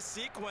plays in this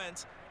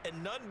sequence,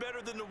 and none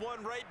better than the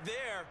one right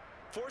there,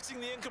 forcing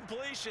the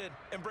incompletion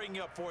and bringing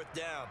up 4th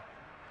down.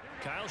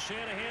 Kyle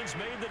Shanahan's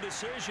made the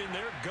decision.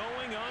 They're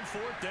going on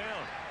 4th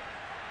down.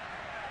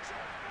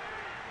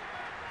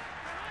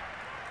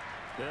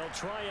 They'll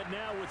try it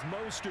now with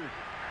Mostert.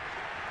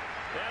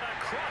 And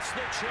across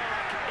the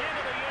chalk,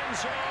 into the end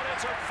zone.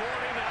 It's a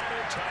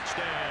 49er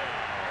touchdown.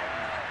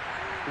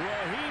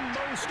 Raheem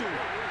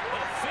Mostert,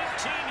 a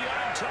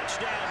 15-yard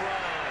touchdown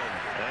run.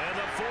 And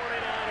the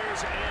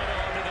 49ers add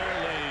on to their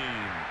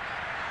lead.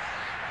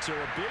 So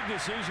a big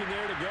decision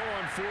there to go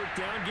on 4th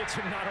down. Gets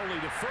him not only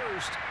the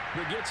first,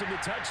 but gets him the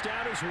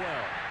touchdown as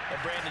well. And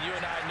Brandon, you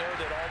and I know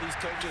that all these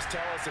coaches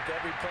tell us if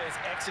every play is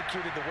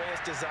executed the way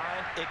it's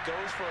designed, it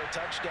goes for a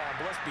touchdown.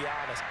 But let's be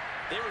honest,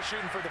 they were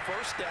shooting for the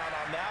first down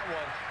on that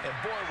one, and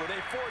boy, were they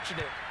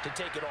fortunate to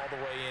take it all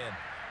the way in.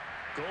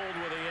 Gold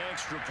with the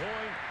extra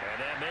point, and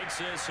that makes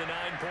this a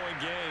 9-point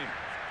game.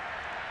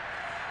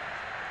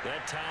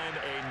 That time,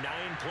 a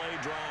 9-play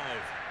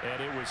drive.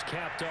 And it was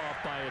capped off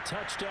by a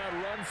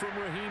touchdown run from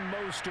Raheem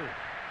Mostert.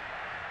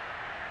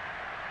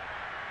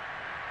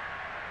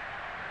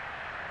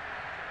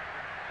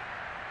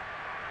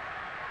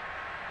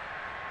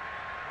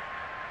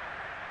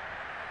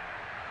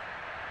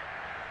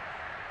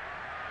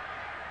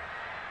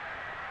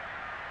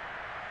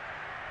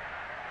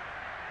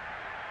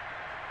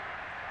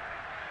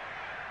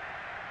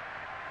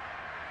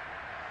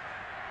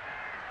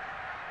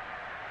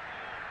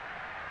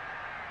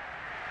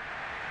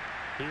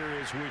 Here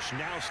is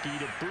Wisnowski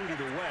to boot it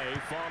away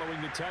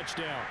following the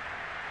touchdown.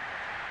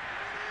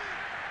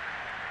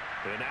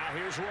 And now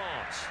here's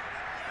Ross.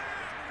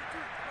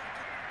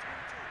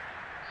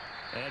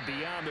 And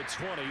beyond the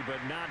 20,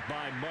 but not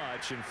by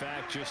much. In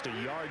fact, just a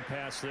yard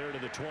pass there to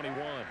the 21.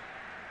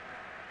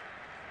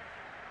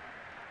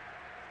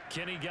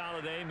 Kenny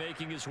Golladay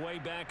making his way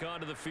back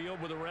onto the field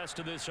with the rest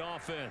of this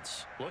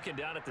offense. Looking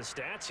down at the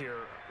stats here,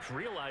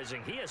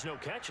 realizing he has no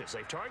catches.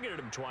 They've targeted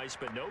him twice,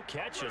 but no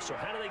catches. So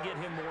how do they get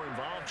him more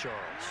involved,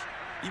 Charles?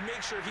 You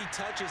make sure he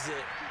touches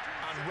it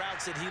on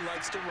routes that he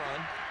likes to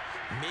run.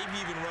 Maybe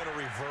even run a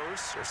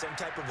reverse or some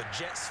type of a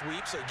jet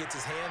sweep so he gets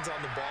his hands on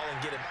the ball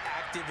and get him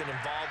active and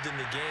involved in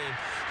the game.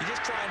 You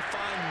just try and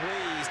find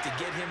ways to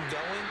get him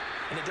going,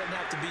 and it doesn't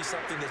have to be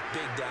something that's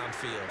big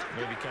downfield.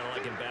 Maybe kind of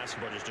like in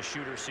basketball, just a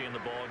shooter seeing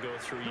the ball go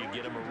through you,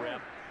 get him a rep,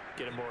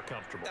 get him more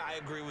comfortable. I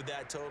agree with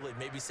that totally.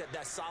 Maybe set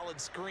that solid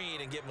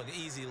screen and give him an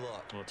easy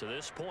look. Well, to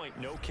this point,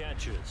 no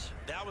catches.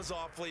 That was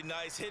awfully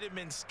nice. Hit him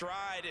in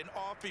stride, and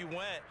off he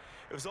went.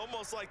 It was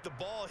almost like the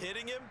ball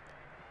hitting him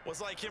was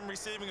like him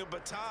receiving a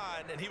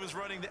baton, and he was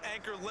running the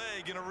anchor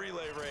leg in a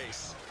relay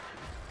race.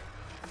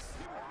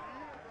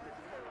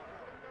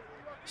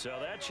 So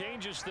that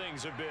changes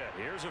things a bit.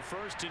 Here's a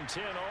 1st and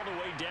 10 all the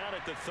way down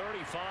at the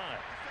 35.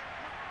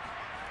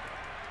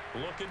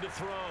 Looking to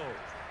throw.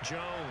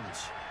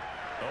 Jones.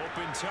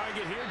 Open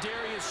target here,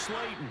 Darius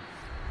Slayton.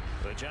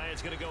 The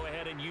Giants going to go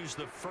ahead and use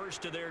the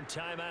first of their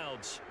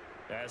timeouts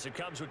as it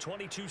comes with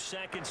 22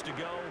 seconds to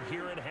go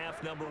here in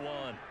half number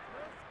 1.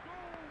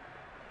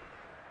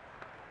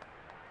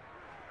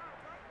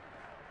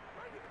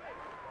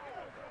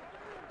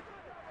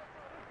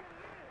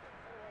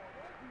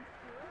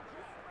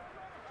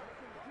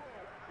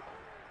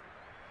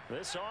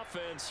 This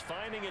offense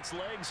finding its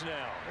legs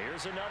now.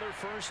 Here's another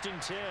 1st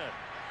and 10.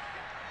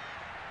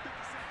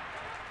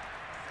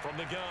 From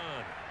the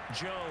gun,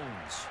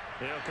 Jones.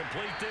 They'll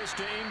complete this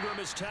to Ingram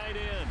as tight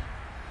end.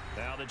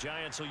 Now the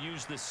Giants will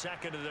use the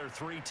second of their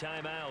 3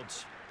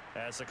 timeouts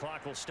as the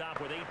clock will stop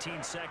with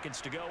 18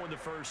 seconds to go in the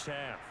first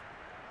half.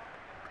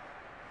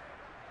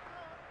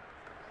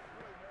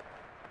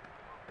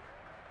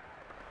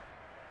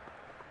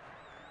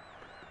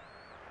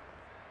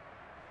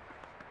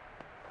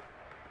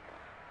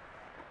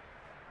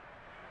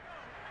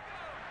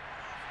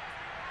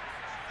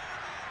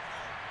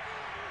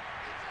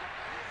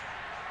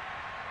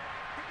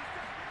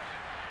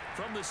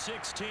 From the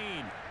 16,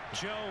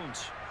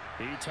 Jones.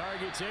 He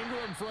targets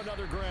Ingram for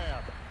another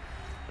grab.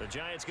 The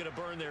Giants going to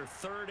burn their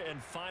 3rd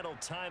and final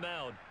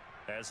timeout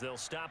as they'll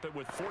stop it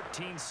with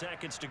 14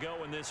 seconds to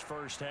go in this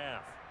first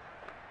half.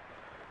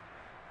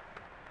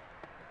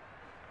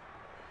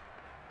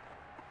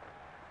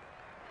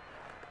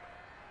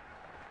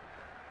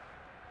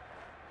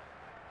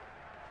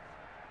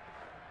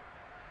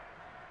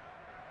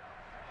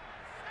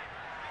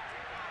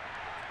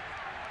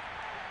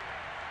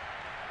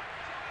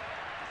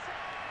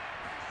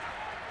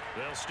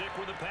 They'll stick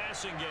with the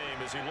passing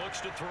game as he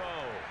looks to throw.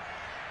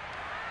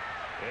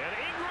 And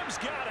Ingram's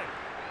got it.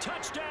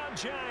 Touchdown,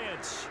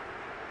 Giants.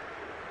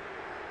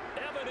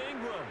 Evan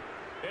Ingram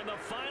in the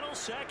final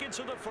seconds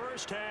of the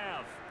first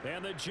half.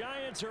 And the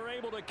Giants are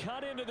able to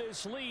cut into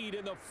this lead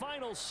in the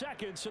final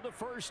seconds of the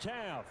first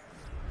half.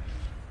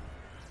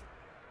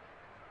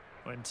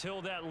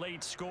 Until that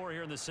late score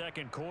here in the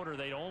second quarter,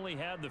 they'd only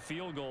had the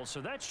field goal,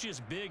 so that's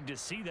just big to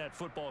see that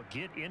football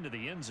get into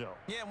the end zone.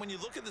 Yeah, and when you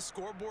look at the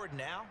scoreboard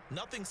now,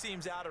 nothing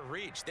seems out of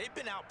reach. They've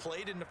been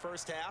outplayed in the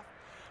first half,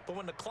 but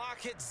when the clock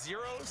hits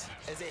zeros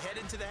as they head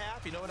into the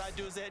half, you know what I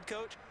do as the head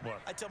coach?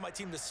 What? I tell my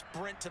team to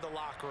sprint to the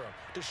locker room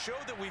to show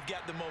that we've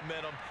got the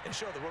momentum and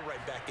show that we're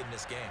right back in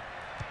this game.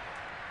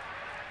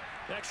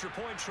 Extra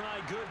point try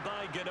good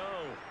by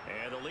Gano,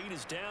 and the lead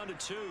is down to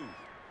 2.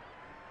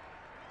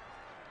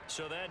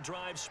 So that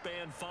drive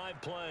spanned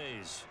 5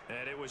 plays,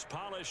 and it was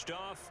polished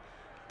off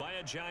by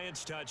a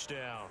Giants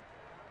touchdown.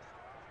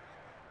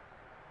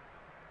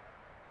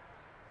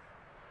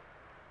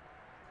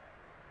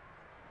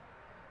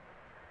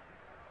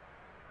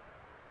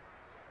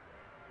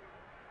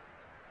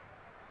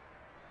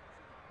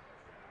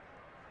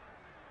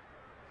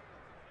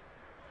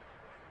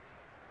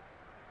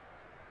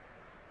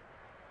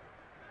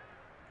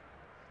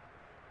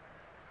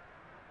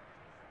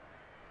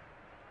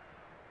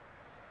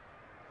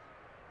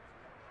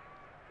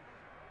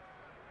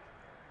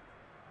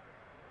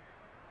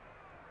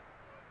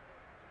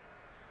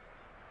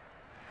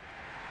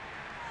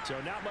 So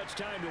not much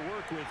time to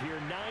work with here.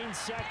 9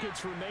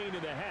 seconds remain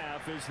in the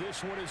half as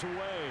this one is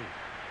away.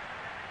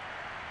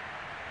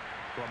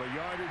 From a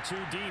yard or 2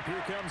 deep,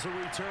 here comes a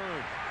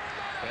return.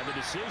 And the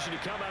decision to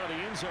come out of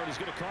the end zone is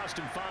going to cost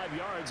him 5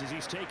 yards as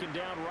he's taken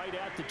down right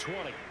at the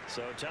 20.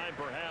 So time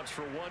perhaps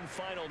for one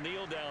final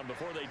kneel down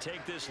before they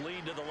take this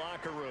lead to the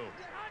locker room.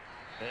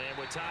 And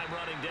with time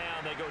running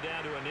down, they go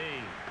down to a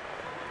knee.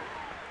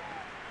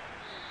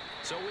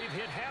 So we've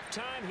hit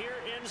halftime here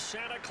in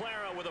Santa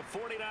Clara with the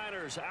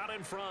 49ers out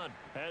in front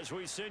as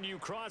we send you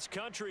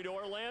cross-country to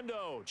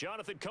Orlando.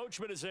 Jonathan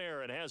Coachman is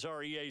there and has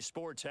our EA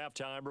Sports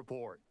halftime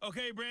report.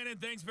 Okay, Brandon,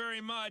 thanks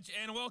very much,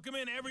 and welcome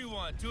in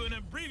everyone to an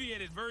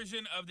abbreviated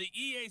version of the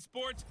EA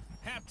Sports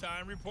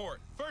halftime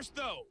report. First,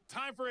 though,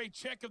 time for a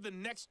check of the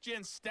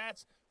next-gen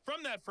stats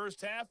from that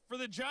first half for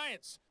the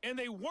Giants, and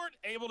they weren't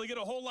able to get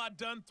a whole lot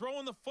done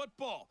throwing the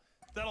football.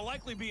 That'll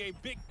likely be a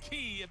big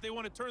key if they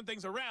want to turn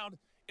things around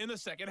in the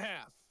second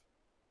half.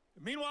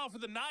 Meanwhile, for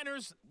the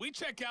Niners, we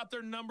check out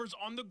their numbers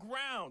on the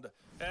ground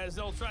as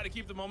they'll try to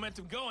keep the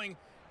momentum going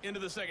into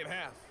the second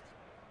half.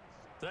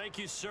 Thank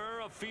you,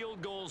 sir. A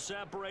field goal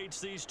separates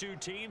these two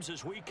teams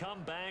as we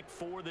come back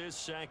for this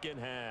second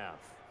half.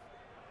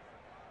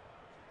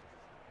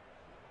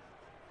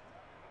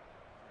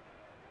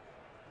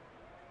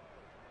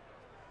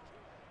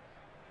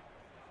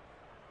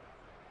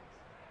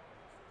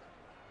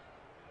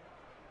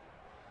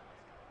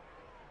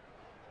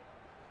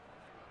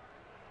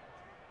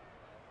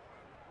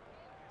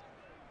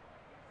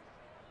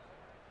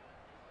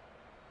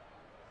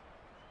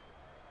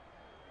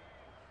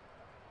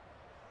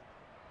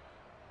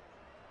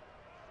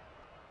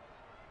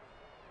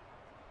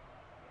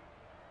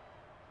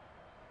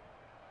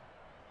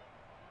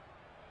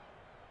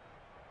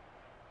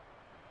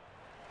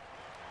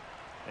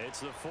 It's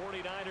the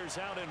 49ers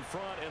out in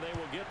front, and they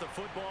will get the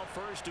football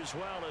first as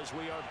well as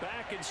we are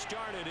back and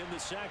started in the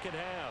second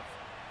half.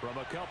 From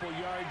a couple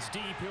yards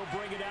deep, he'll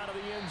bring it out of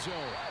the end zone.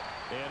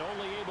 And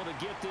only able to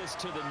get this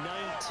to the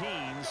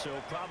 19, so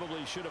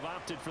probably should have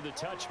opted for the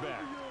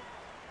touchback.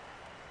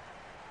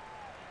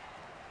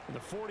 The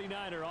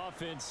 49er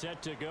offense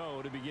set to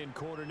go to begin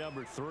quarter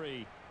number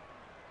 3.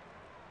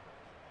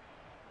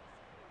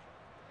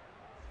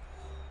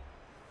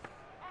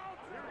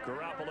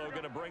 Garoppolo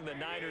going to bring the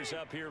Niners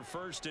up here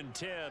 1st and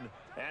 10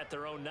 at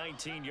their own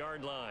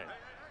 19-yard line.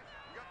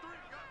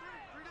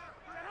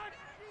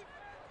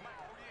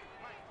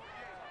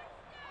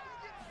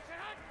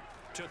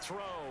 To throw,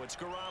 it's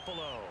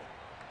Garoppolo.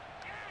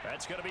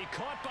 That's going to be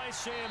caught by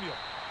Samuel.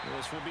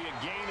 This will be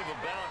a gain of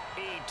about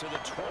 8 to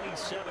the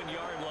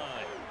 27-yard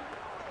line.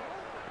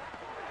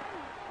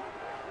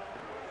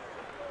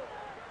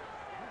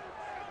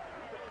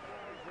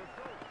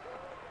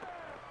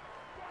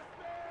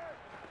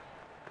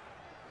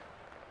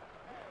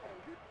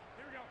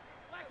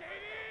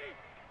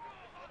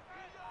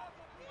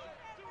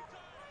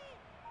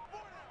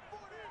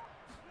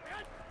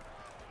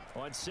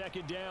 On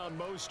 2nd down,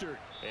 Mostert.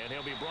 And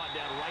he'll be brought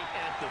down right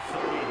at the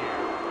 30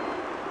 here.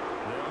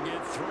 They'll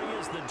get 3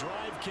 as the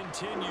drive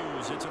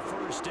continues. It's a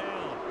 1st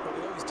down. But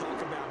we always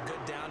talk about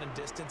good down and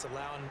distance,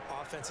 allowing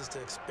offenses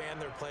to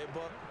expand their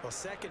playbook. Well,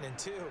 2nd and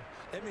 2,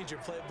 that means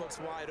your playbook's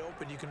wide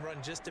open. You can run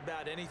just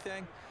about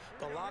anything.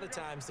 But a lot of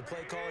times, the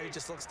play caller, he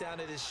just looks down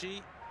at his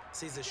sheet,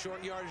 sees the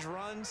short yardage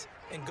runs,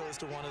 and goes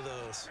to one of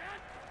those.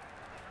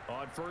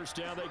 On 1st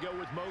down, they go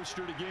with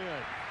Mostert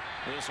again.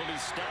 This will be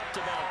stopped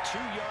about 2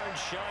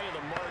 yards shy of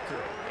the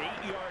marker.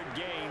 8-yard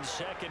gain,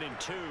 2nd and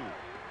 2.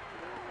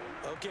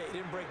 Okay, he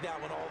didn't break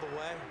that one all the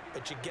way,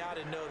 but you got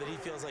to know that he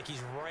feels like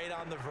he's right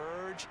on the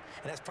verge,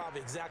 and that's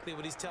probably exactly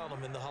what he's telling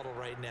them in the huddle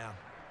right now.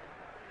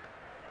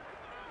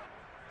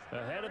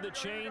 Ahead of the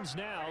chains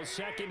now,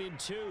 2nd and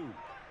 2.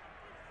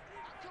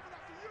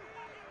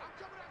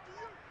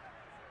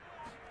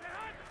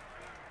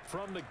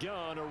 From the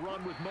gun, a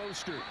run with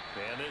Mostert.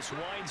 And this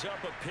winds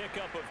up a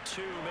pickup of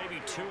 2, maybe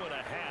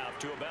 2.5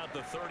 to about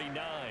the 39.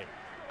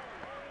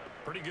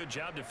 Pretty good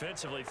job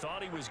defensively.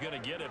 Thought he was going to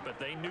get it, but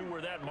they knew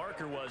where that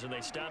marker was, and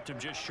they stopped him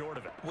just short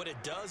of it. What it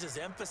does is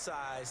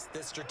emphasize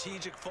that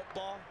strategic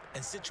football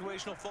and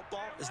situational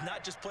football is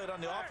not just played on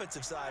the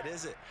offensive side,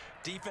 is it?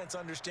 Defense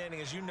understanding,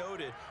 as you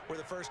noted, where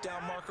the first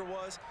down marker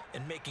was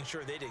and making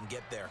sure they didn't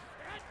get there.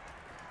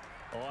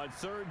 On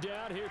third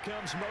down, here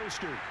comes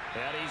Mostert.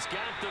 And he's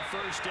got the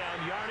first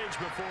down yardage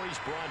before he's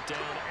brought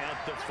down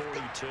at the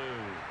 42.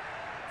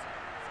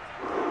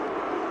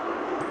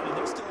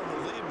 They're still in the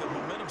lead, but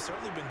momentum's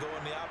certainly been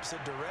going the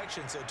opposite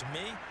direction. So to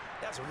me,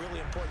 that's a really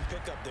important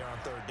pickup there on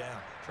third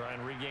down. Try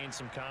and regain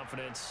some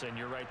confidence, and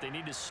you're right, they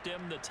need to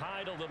stem the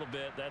tide a little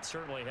bit. That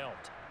certainly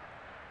helped.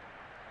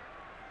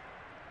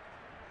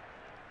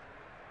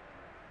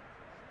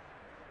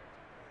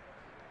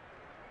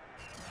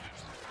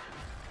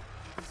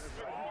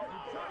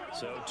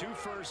 So 2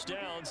 first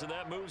downs, and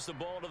that moves the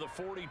ball to the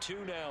 42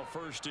 now,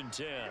 1st and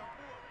 10.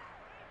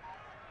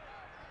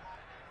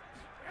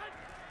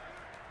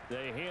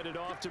 They hand it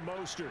off to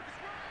Mostert.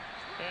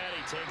 And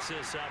he takes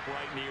this up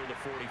right near the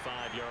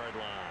 45-yard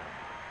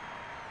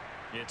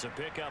line. It's a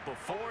pickup of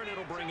 4, and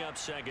it'll bring up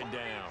 2nd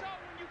down.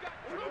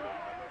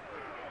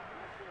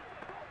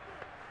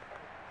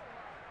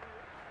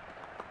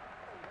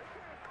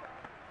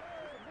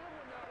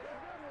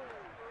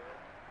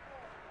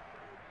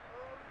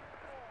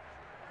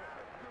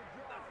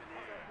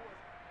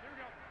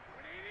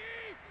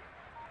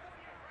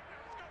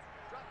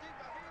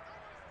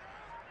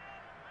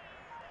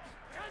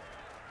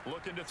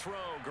 Looking to throw,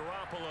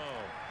 Garoppolo.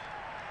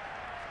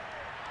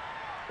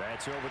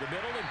 That's over the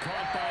middle and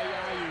caught by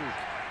Ayuk.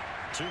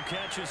 2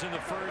 catches in the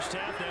first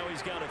half. Now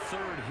he's got a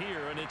 3rd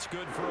here, and it's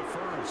good for a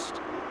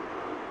 1st.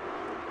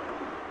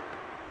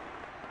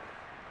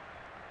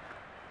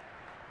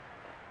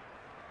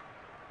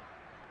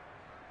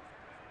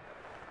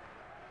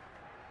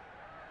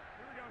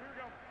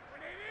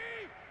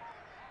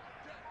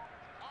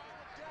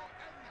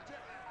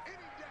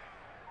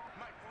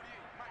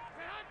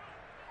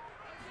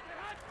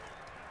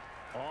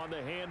 On the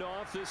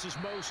handoff, this is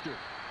Mostert.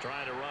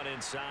 Trying to run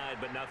inside,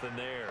 but nothing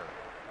there.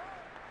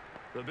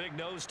 The big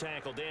nose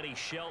tackle, Danny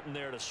Shelton,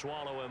 there to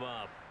swallow him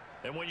up.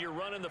 And when you're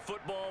running the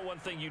football, one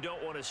thing you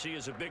don't want to see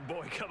is a big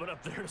boy coming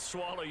up there to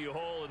swallow you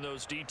whole in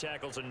those D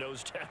tackles and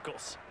nose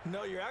tackles.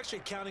 No, you're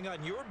actually counting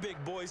on your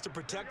big boys to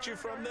protect you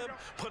from them.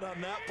 But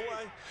on that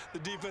play, the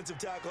defensive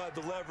tackle had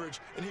the leverage,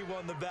 and he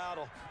won the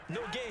battle.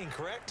 No gain,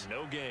 correct?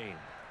 No gain.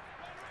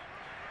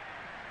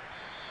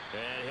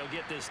 And he'll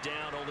get this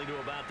down only to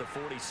about the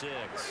 46.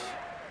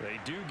 They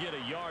do get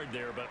a yard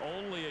there, but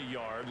only a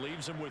yard.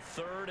 Leaves them with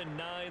 3rd and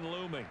 9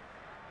 looming.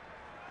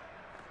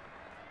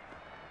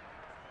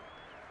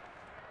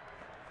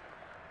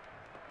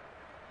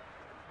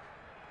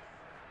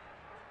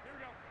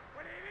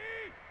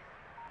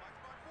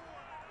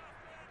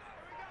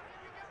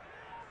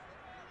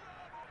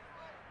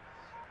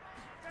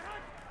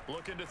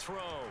 Looking to throw,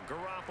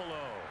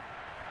 Garoppolo.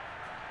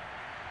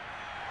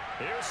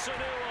 Here's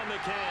Sanu on the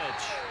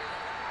catch.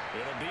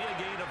 It'll be a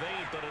gain of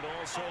 8, but it'll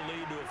also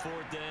lead to a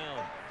 4th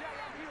down.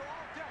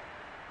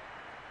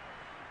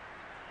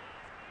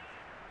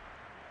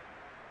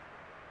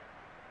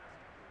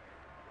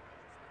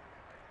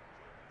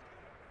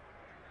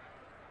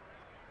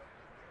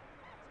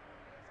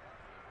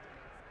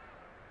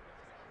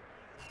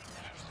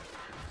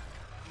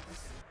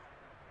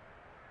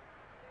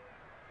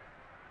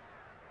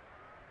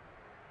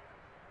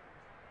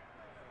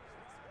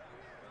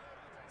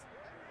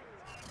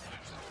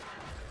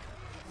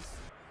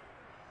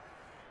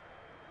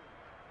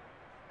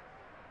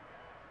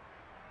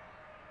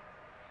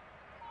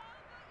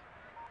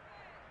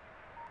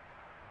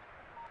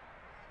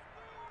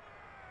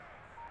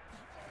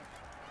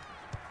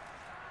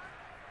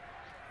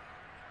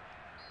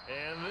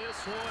 And this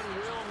one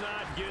will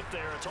not get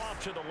there. It's off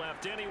to the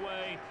left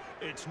anyway.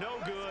 It's no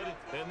good,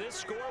 and this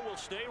score will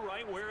stay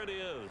right where it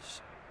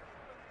is.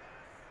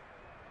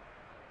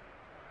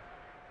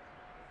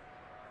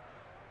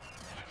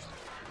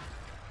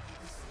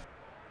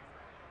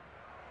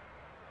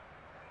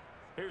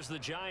 Here's the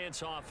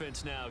Giants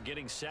offense now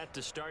getting set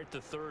to start the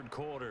 3rd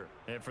quarter.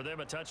 And for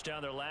them, a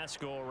touchdown their last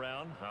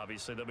go-around.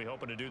 Obviously, they'll be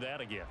hoping to do that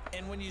again.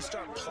 And when you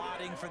start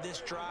plotting for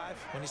this drive,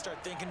 when you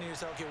start thinking to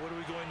yourself, okay, what are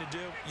we going to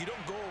do? You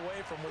don't go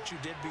away from what you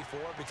did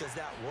before because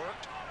that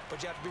worked,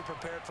 but you have to be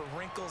prepared for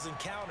wrinkles and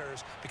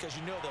counters because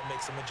you know they'll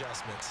make some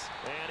adjustments.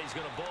 And he's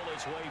going to bowl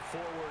his way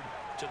forward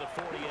to the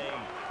 48.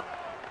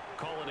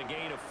 Calling a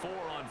gain of 4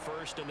 on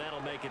 1st, and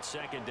that'll make it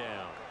 2nd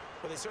down.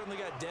 Well, they certainly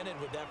got dented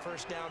with that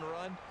first down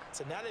run.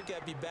 So now they've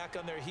got to be back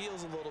on their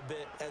heels a little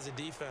bit as a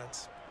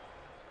defense.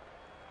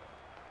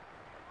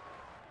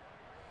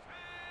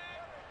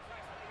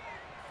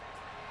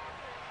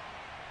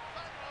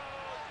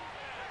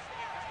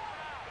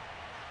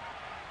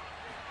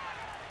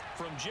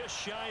 From just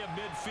shy of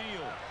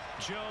midfield,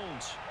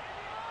 Jones.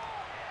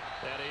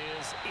 That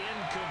is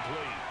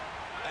incomplete.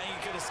 I think he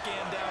could have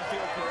scanned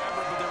downfield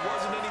forever, but there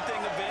wasn't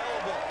anything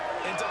available.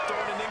 Ends up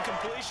throwing an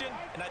incompletion,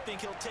 and I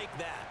think he'll take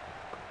that.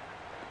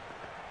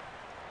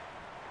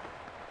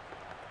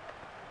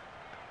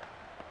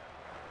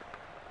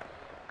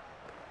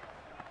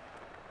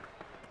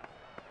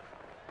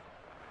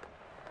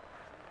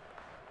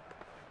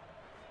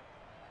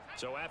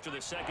 So after the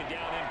second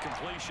down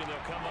incompletion,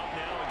 they'll come up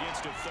now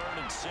against a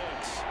 3rd and 6.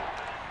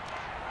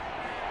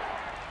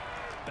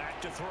 Back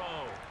to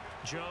throw.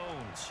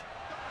 Jones.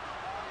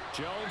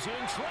 Jones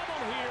in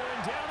trouble here,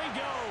 and down he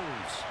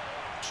goes.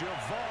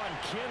 Javon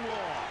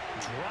Kinlaw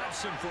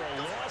drops him for a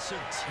loss of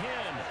 10,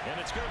 and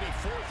it's going to be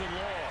 4th and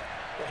long.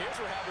 Well, here's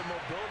where having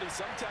mobility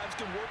sometimes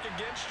can work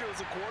against you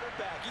as a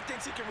quarterback. He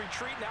thinks he can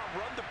retreat and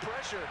outrun the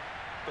pressure.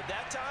 But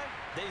that time,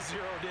 they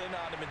zeroed in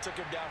on him and took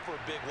him down for a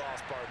big loss,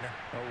 partner.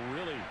 A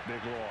really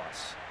big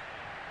loss.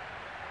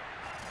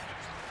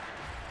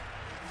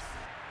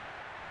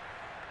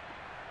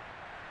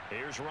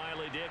 Here's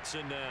Riley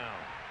Dixon now.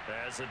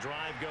 As the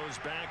drive goes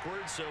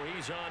backwards, so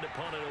he's on to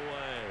punt it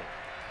away.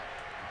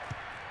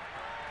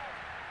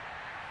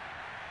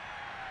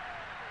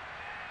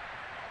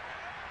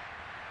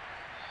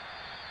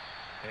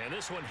 And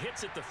this one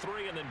hits at the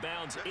 3 and then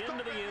bounds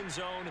into the end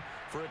zone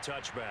for a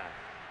touchback.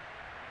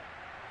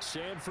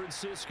 San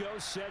Francisco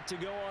set to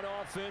go on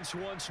offense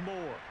once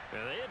more.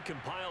 And they had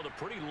compiled a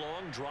pretty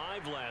long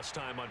drive last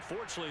time.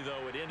 Unfortunately,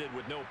 though, it ended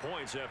with no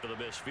points after the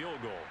missed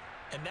field goal.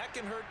 And that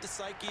can hurt the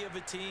psyche of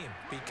a team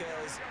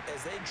because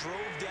as they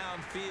drove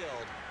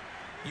downfield,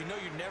 you know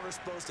you're never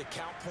supposed to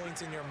count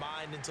points in your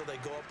mind until they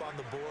go up on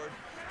the board.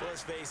 But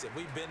let's face it,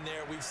 we've been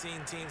there. We've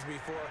seen teams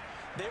before.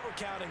 They were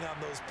counting on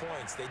those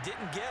points. They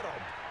didn't get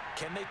them.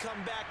 Can they come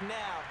back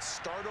now,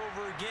 start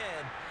over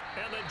again?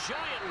 And the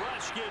giant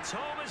rush gets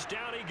home as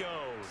down he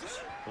goes.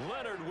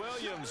 Leonard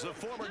Williams, the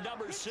former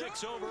number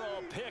 6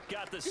 overall pick,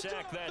 got the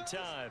sack that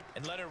time.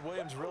 And Leonard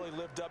Williams really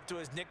lived up to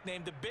his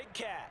nickname, the Big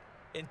Cat,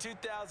 in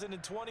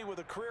 2020 with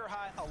a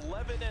career-high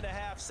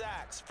 11.5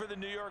 sacks for the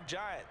New York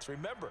Giants.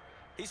 Remember,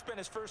 he spent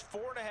his first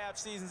 4.5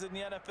 seasons in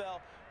the NFL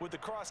with the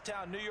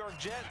crosstown New York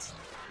Jets.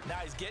 Now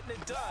he's getting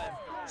it done,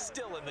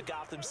 still in the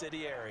Gotham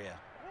City area.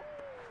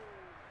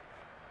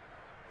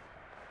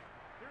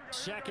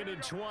 2nd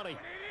and 20.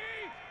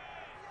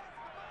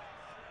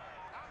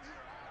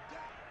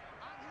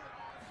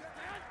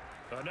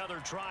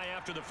 Another try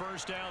after the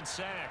first down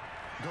sack.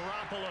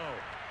 Garoppolo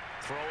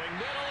throwing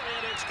middle,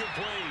 and it's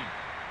complete.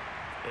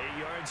 8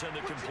 yards on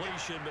the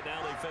completion, but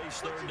now they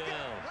face 3rd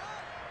down.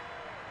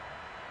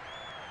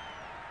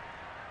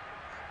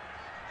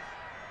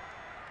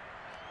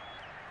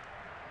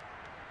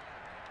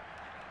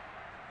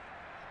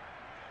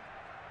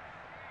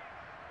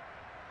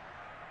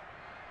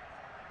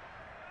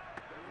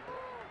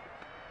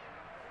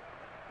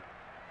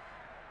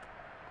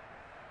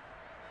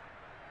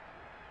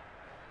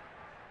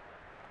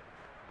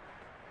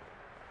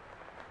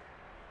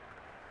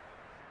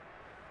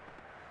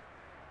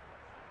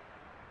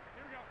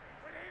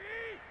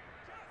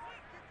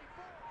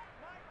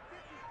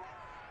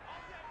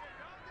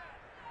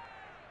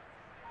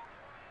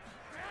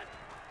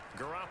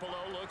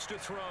 Garoppolo looks to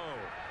throw.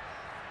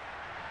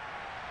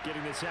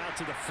 Getting this out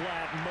to the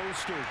flat,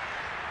 Mostert.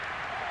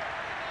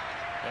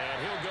 And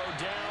he'll go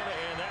down,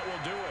 and that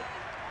will do it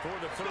for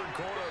the 3rd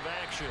quarter of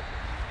action.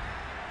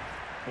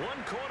 1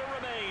 quarter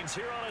remains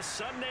here on a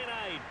Sunday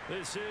night.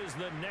 This is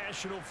the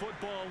National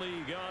Football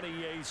League on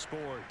EA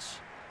Sports.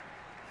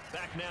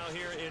 Back now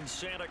here in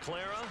Santa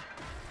Clara.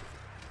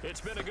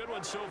 It's been a good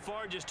one so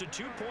far. Just a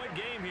 2-point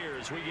game here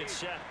as we get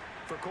set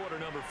for quarter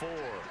number 4.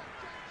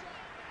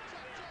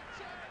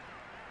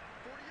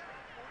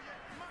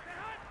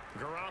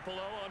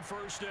 Garoppolo on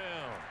first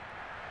down.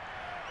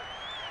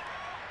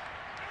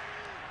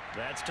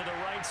 That's to the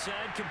right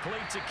side,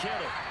 complete to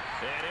Kittle.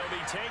 And he'll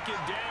be taken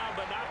down,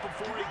 but not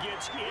before he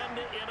gets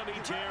into enemy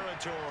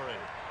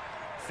territory.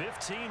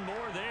 15 more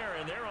there,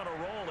 and they're on a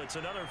roll. It's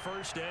another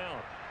first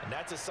down. And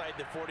that's a sight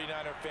that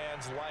 49er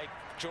fans like.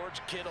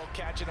 George Kittle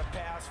catching a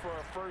pass for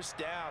a first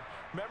down.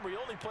 Remember, he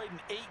only played in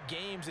 8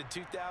 games in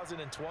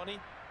 2020,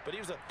 but he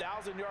was a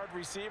 1,000-yard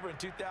receiver in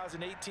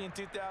 2018,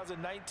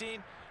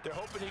 2019. They're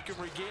hoping he can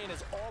regain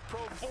his all-pro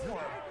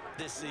form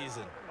this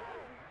season.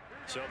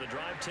 So the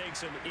drive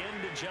takes him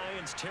into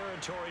Giants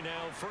territory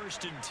now,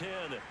 1st and 10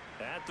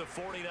 at the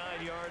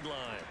 49-yard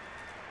line.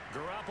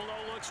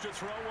 Garoppolo looks to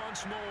throw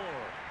once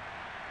more.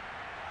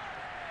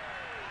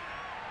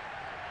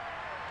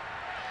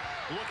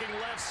 Looking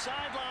left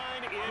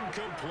sideline,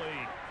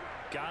 incomplete.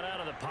 Got out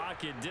of the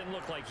pocket, didn't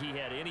look like he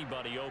had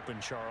anybody open,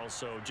 Charles,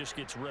 so just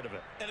gets rid of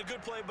it. And a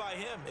good play by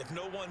him. If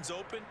no one's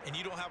open and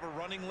you don't have a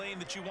running lane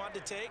that you want to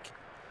take,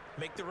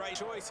 make the right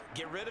choice.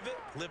 Get rid of it,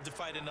 live to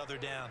fight another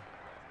down.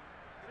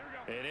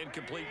 An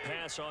incomplete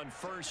pass on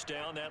first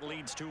down. That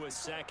leads to a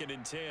 2nd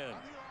and 10.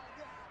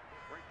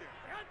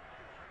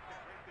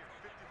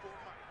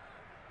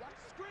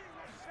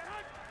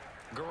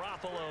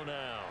 Garoppolo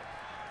now.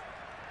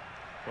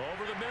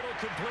 Over the middle,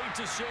 complete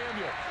to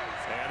Samuel.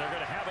 And they're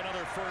going to have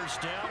another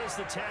first down as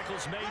the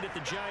tackle's made at the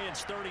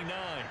Giants' 39.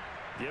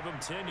 Give them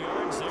 10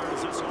 yards there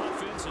as this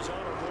offense is on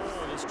a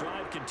roll. This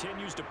drive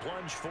continues to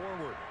plunge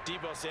forward.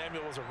 Deebo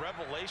Samuel was a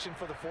revelation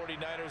for the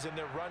 49ers in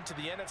their run to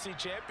the NFC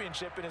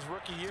Championship in his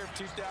rookie year of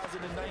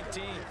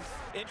 2019.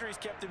 Injuries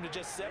kept him to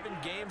just 7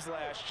 games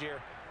last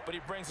year, but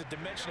he brings a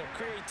dimension of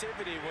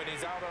creativity when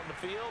he's out on the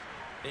field.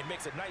 And he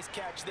makes a nice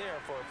catch there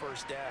for a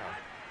first down.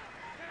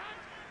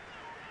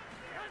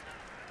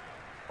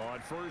 On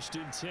 1st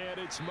and 10,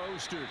 it's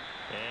Mostert.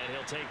 And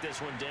he'll take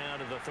this one down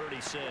to the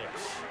 36.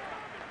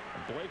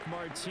 Blake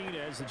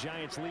Martinez, the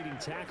Giants' leading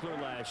tackler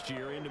last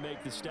year, in to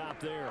make the stop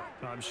there.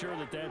 I'm sure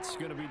that that's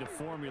going to be the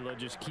formula.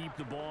 Just keep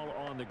the ball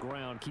on the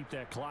ground, keep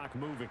that clock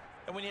moving.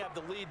 And when you have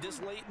the lead this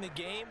late in the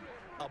game,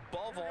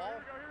 above all,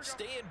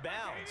 stay in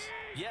bounds.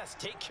 Yes,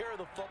 take care of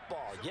the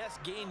football. Yes,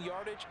 gain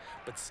yardage,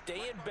 but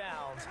stay in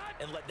bounds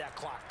and let that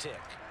clock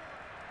tick.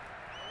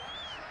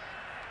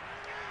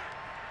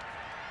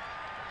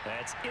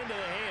 That's into the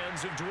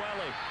hands of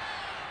Dwelly.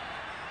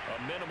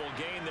 A minimal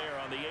gain there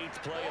on the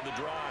 8th play of the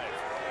drive.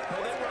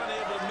 Well, they weren't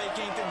able to make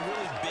anything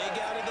really big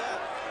out of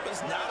that, but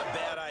it's not a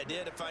bad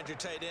idea to find your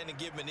tight end and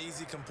give him an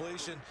easy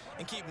completion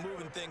and keep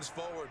moving things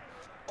forward.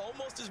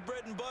 Almost as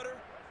bread and butter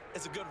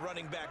as a good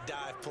running back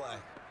dive play.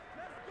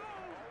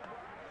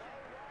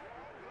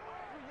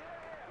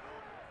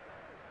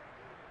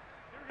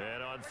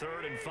 And on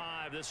 3rd and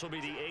 5, this will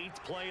be the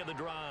 8th play of the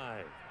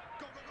drive.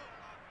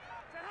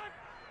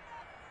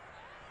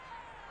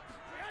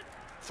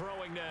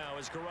 Throwing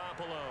now is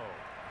Garoppolo.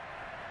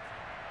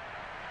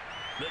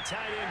 The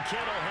tight end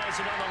Kittle has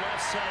it on the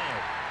left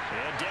side.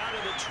 And down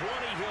to the 20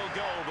 he'll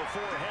go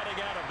before heading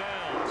out of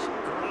bounds.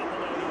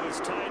 Garoppolo to his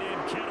tight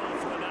end Kittle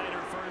for a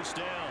Niner first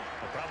down.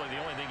 Well, probably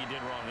the only thing he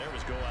did wrong there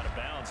was go out of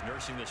bounds,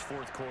 nursing this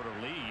 4th quarter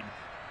lead.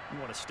 You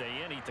want to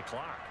stay in, eat the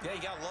clock. Yeah,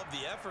 you got to love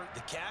the effort,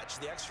 the catch,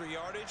 the extra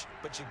yardage,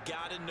 but you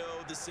got to know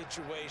the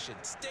situation.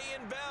 Stay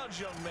in bounds,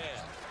 young man.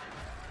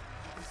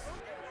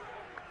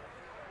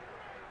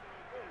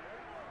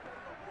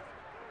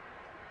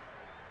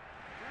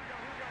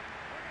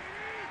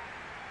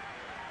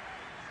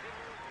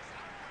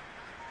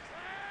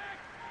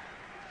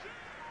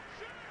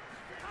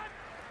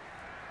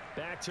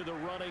 Back to the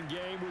running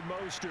game with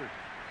Mostert.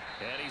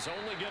 And he's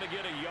only going to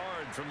get a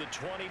yard from the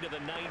 20 to the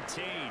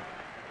 19.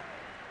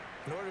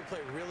 In order to play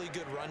really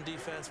good run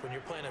defense when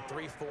you're playing a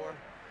 3-4,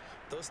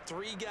 those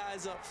 3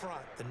 guys up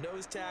front, the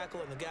nose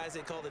tackle and the guys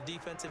they call the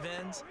defensive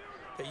ends,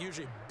 they're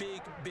usually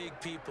big, big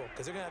people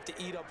because they're going to have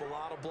to eat up a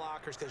lot of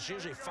blockers because it's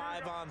usually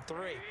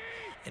 5-on-3.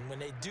 And when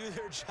they do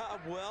their job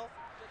well,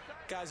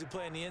 guys who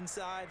play on the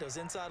inside, those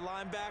inside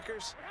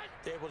linebackers,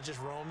 they're able to just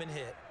roam and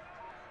hit.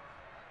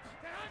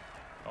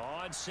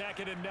 On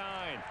 2nd and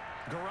 9,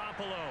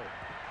 Garoppolo.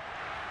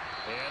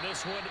 And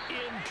this one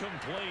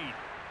incomplete.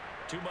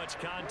 Too much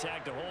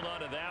contact to hold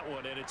on to that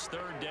one, and it's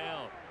 3rd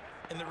down.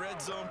 In the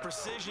red zone,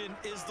 precision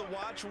is the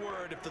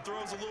watchword. If the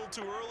throw's a little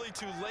too early,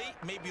 too late,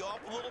 maybe off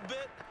a little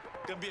bit,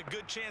 going to be a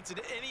good chance that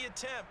any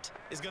attempt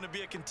is going to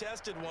be a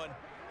contested one,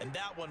 and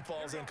that one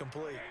falls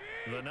incomplete.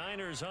 The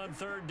Niners on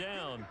 3rd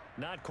down,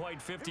 not quite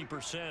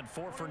 50%,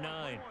 4 for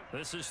 9.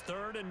 This is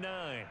 3rd and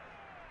 9.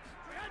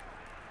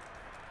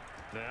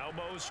 Now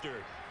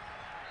Mostert.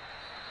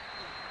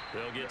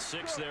 They'll get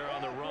 6 there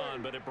on the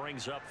run, but it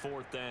brings up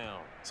 4th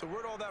down. So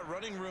where'd all that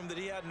running room that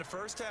he had in the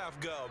first half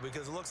go?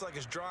 Because it looks like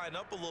it's drying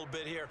up a little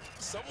bit here.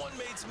 Someone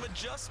made some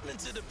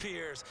adjustments, it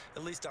appears,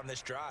 at least on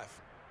this drive.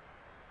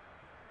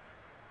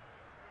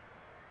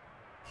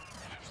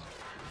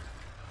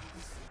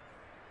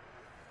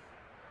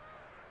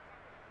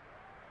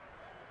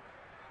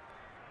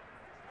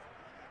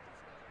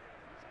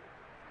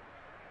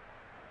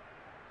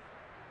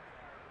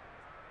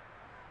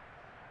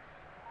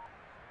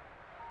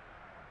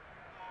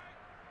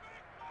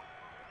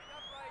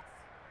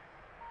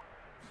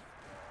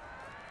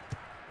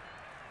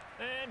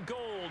 And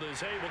Gold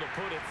is able to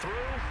put it through,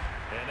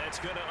 and that's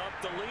going to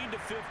up the lead to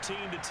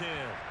 15-10.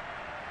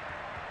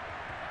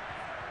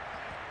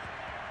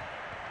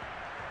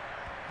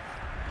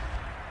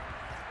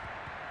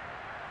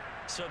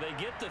 So they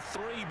get the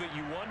 3, but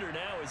you wonder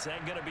now, is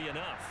that going to be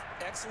enough?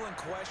 Excellent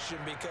question,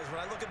 because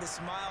when I look at the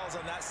smiles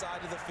on that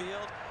side of the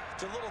field,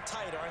 they're a little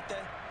tight, aren't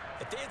they?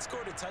 If they had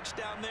scored a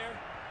touchdown there,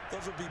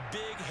 those would be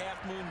big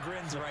half-moon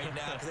grins right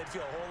now because they'd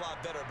feel a whole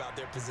lot better about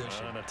their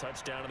position. On a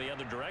touchdown in the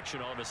other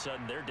direction, all of a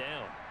sudden they're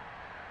down.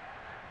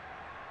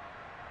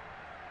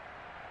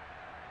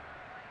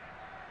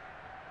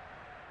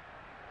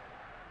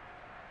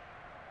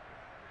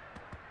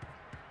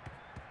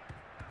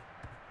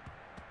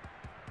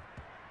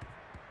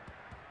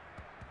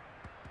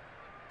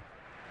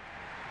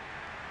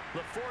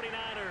 The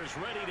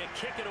 49ers ready to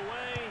kick it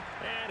away,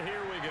 and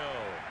here we go.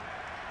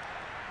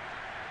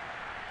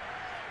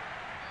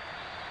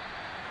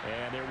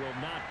 And there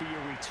will not be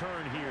a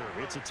return here.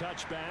 It's a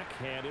touchback,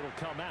 and it'll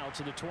come out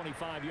to the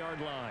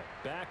 25-yard line.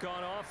 Back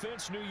on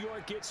offense, New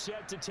York gets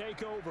set to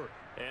take over.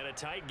 And a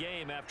tight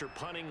game after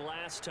punting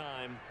last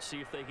time. See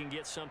if they can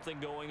get something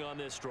going on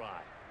this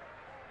drive.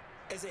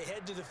 As they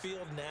head to the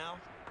field now,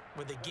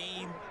 with the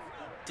game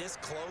this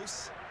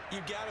close,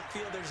 you've got to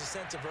feel there's a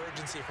sense of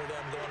urgency for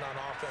them going on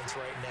offense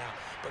right now.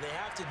 But they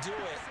have to do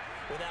it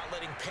without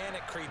letting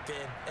panic creep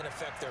in and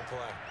affect their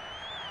play.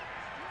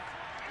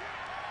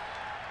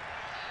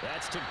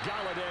 That's to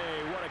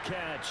Galladay. What a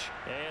catch.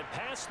 And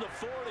past the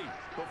 40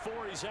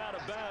 before he's out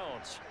of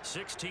bounds.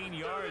 16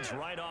 yards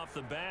right off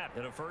the bat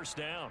and a first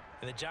down.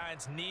 And the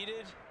Giants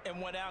needed and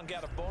went out and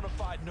got a bona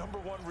fide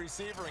 #1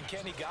 receiver in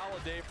Kenny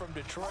Galladay from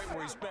Detroit,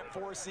 where he spent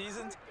 4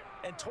 seasons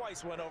and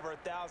twice went over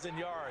 1,000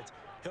 yards.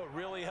 He'll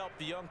really help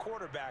the young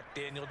quarterback,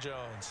 Daniel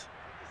Jones.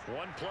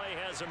 One play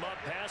has him up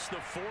past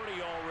the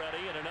 40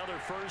 already, and another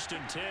 1st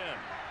and 10.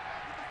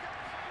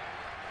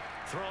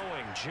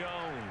 Throwing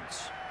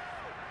Jones.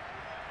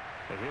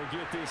 And he'll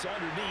get this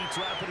underneath,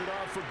 dropping it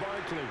off for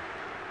Barkley.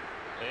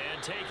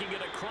 And taking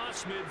it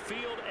across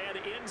midfield and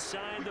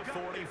inside the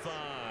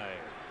 45.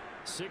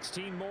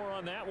 16 more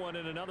on that one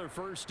and another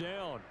first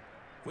down.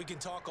 We can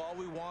talk all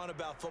we want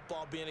about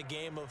football being a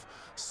game of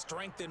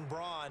strength and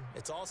brawn.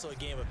 It's also a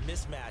game of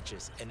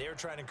mismatches, and they're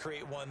trying to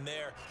create one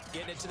there,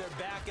 getting it to their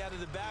back out of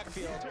the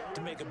backfield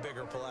to make a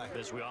bigger play.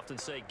 As we often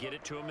say, get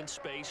it to him in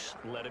space,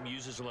 let him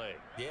use his leg.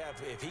 Yeah,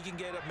 if he can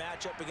get a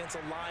matchup against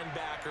a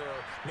linebacker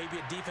or maybe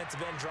a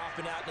defensive end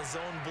dropping out in a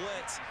zone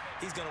blitz,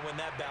 he's going to win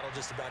that battle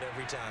just about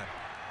every time.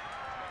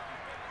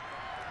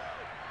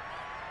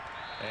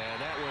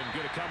 And that one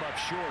going to come up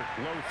short.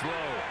 Low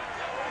throw.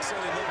 So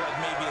he looked like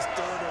maybe his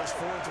 3rd or his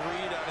 4th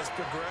read on his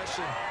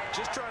progression.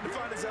 Just trying to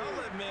find his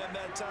outlet man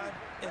that time.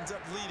 Ends up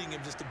leading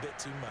him just a bit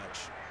too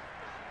much.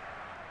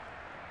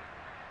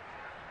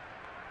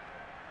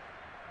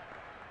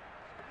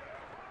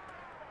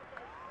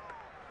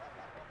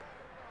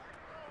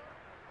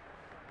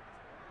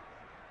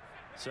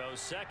 So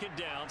 2nd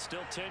down,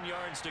 still 10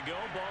 yards to go.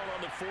 Ball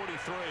on the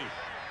 43.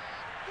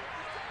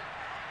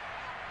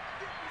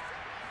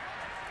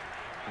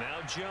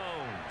 Now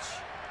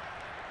Jones.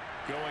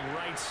 Going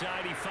right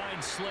side, he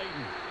finds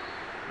Slayton.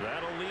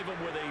 That'll leave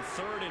him with a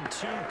 3rd and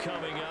 2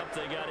 coming up.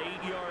 They got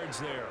 8 yards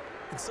there.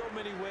 In so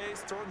many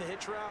ways, throwing the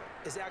hitch route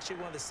is actually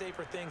one of the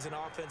safer things an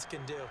offense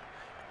can do.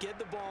 Get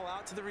the ball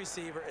out to the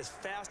receiver as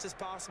fast as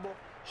possible,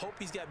 hope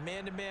he's got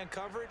man-to-man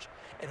coverage,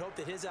 and hope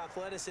that his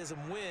athleticism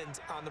wins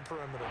on the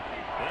perimeter.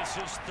 This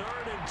is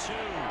 3rd and 2,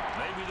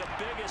 maybe the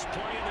biggest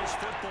play in this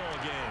football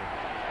game.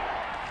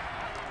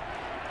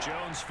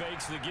 Jones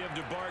fakes the give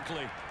to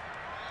Barkley.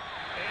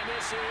 And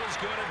this is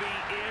going to be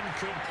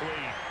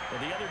incomplete. Well,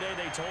 the other day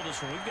they told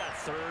us when we've got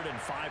 3rd and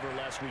 5 or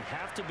less, we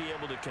have to be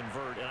able to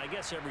convert. And I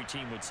guess every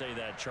team would say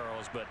that,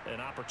 Charles, but an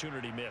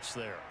opportunity missed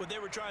there. What they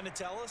were trying to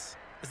tell us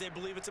is they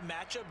believe it's a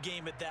matchup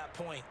game at that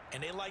point.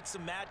 And they liked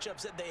some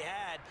matchups that they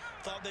had,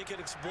 thought they could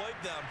exploit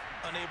them,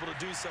 unable to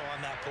do so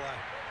on that play.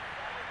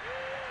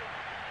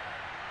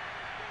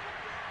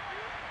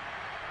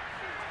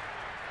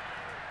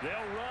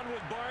 They'll run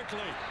with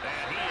Barkley,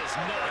 and he is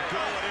not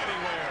going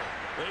anywhere.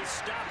 They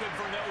stop him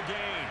for no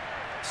gain.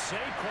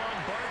 Saquon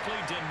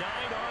Barkley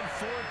denied on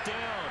 4th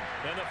down,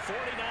 and the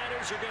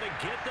 49ers are going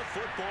to get the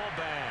football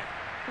back.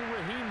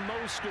 Raheem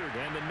Mostert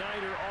and the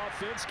Niner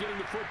offense getting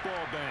the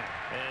football back.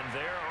 And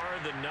there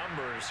are the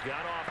numbers.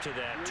 Got off to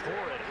that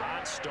torrid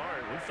hot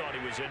start. We thought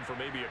he was in for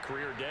maybe a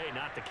career day.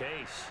 Not the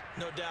case.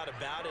 No doubt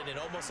about it. It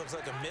almost looks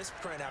like a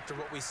misprint after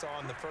what we saw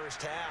in the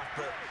first half.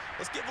 But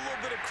let's give a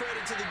little bit of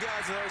credit to the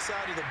guys on the other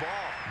side of the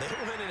ball. They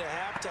went in at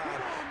halftime,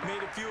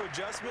 made a few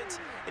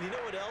adjustments, and you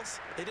know what else?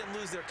 They didn't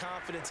lose their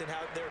confidence in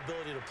their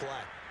ability to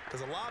play.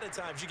 Because a lot of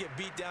times you get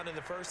beat down in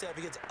the first half,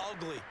 it gets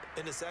ugly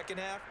in the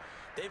second half.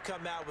 They've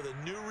come out with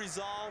a new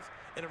resolve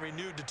and a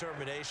renewed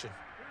determination.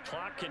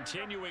 Clock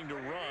continuing to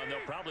run.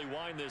 They'll probably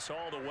wind this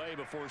all the way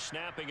before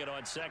snapping it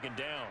on 2nd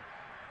down.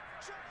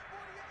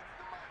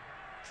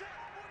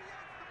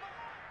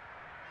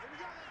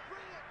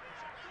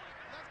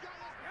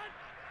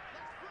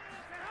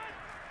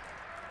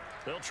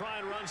 They'll try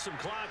and run some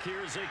clock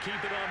here as they keep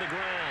it on the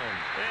ground.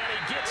 And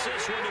he gets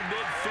this one to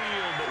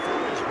midfield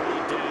before he's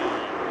brought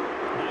down.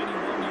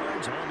 91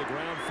 yards on the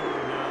ground for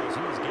him now as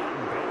he's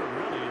gotten better,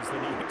 really, as the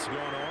night's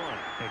gone on.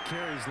 And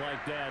carries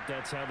like that,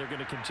 that's how they're going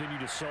to continue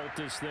to salt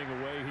this thing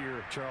away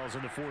here, Charles,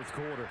 in the 4th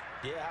quarter.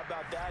 Yeah, how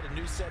about that? A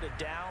new set of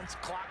downs.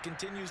 Clock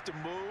continues to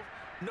move.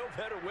 No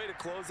better way to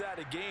close out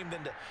a game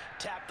than to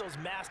tap those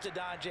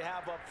mastodons you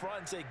have up front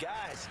and say,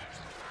 guys,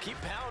 keep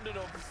pounding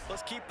them.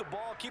 Let's keep the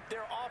ball, keep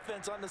their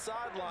offense on the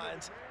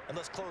sidelines, and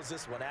let's close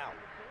this one out.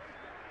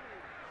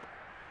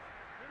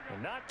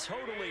 And not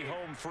totally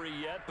home free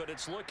yet, but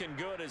it's looking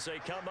good as they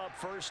come up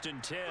 1st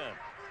and 10.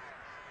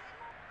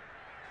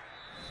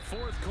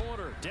 4th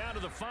quarter, down to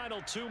the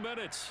final 2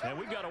 minutes, and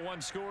we've got a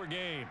 1-score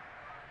game.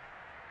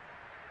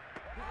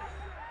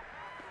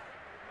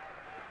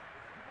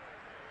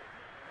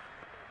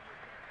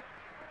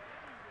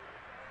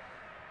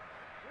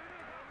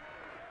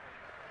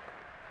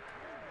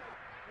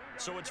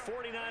 So it's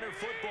 49er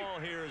football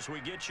here as we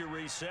get you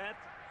reset.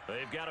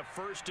 They've got a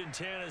 1st and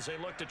 10 as they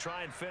look to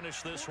try and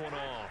finish this one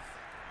off.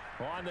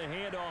 On the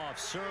handoff,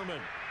 Sermon.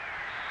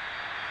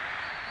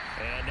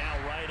 And now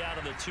right out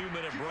of the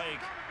 2-minute break,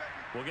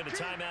 we'll get a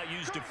timeout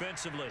used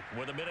defensively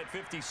with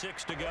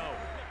 1:56 to go.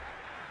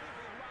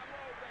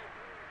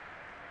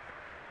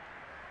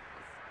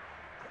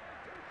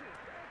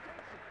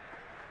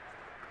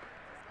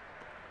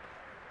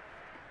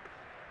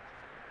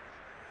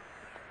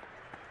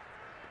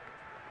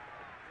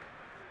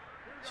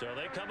 So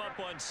they come up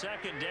on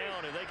second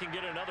down, and they can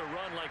get another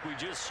run like we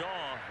just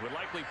saw. Would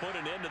likely put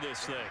an end to this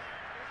thing.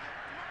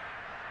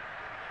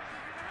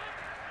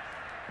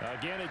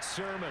 Again, it's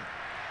Sermon.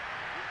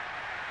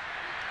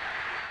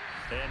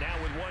 And now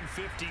with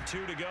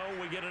 1:52 to go,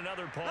 we get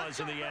another pause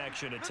in the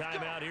action. A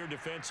timeout here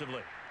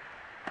defensively.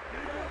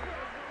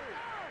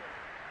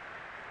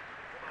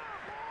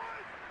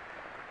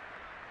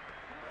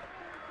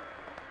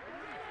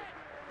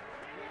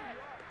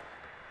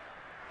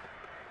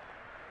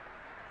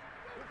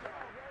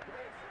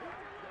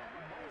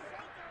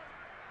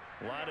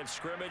 Line of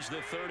scrimmage,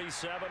 the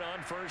 37 on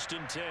 1st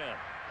and 10.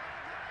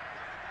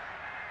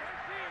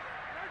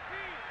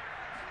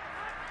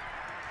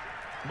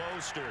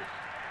 Mostert.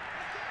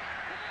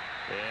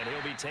 And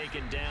he'll be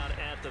taken down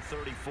at the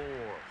 34.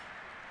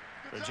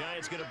 The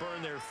Giants going to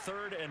burn their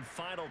third and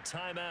final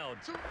timeout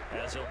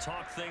as they'll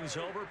talk things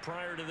over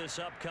prior to this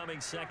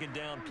upcoming second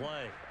down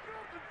play.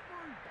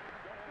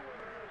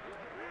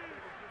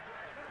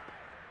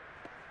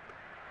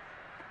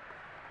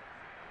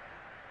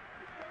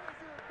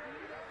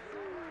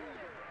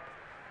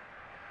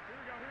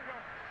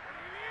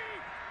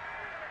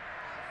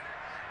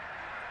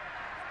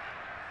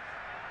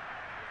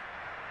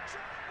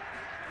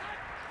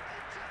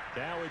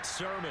 Now it's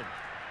Sermon.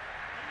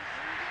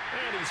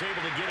 And he's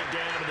able to get it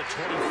down to the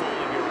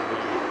 25-yard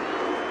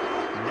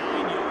line.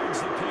 9 yards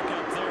to pick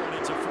up there, and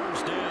it's a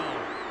first down.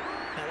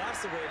 Now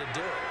that's the way to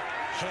do it.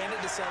 Hand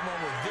it to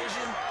someone with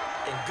vision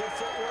and good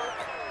footwork,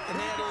 and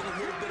add a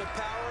little bit of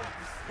power,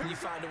 and you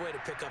find a way to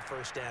pick up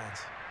first downs.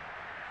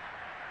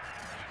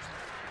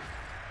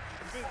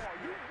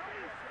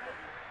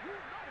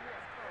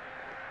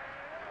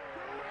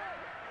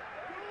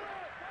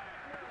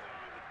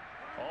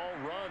 All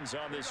runs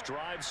on this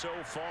drive so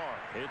far.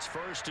 It's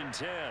 1st and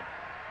 10.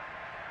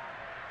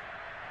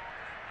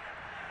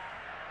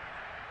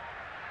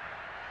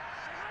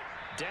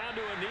 Down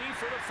to a knee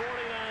for the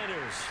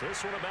 49ers.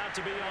 This one about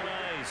to be on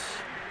ice.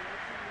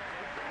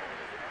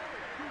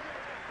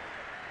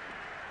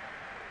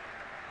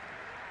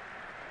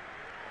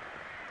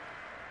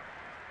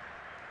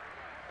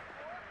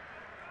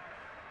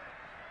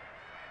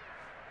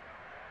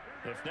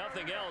 If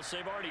nothing else,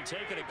 they've already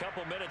taken a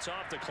couple minutes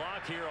off the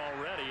clock here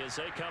already as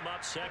they come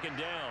up second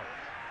down.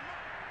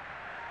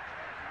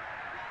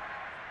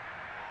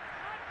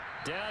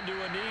 Down to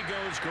a knee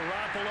goes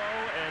Garoppolo,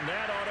 and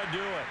that ought to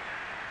do it.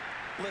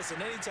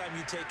 Listen, anytime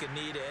you take a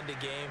knee to end a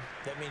game,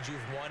 that means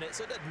you've won it.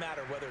 So it doesn't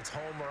matter whether it's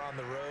home or on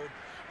the road,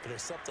 but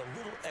there's something a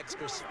little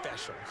extra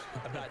special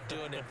about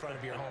doing it in front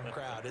of your home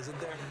crowd, isn't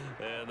there?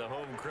 And the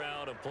home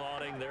crowd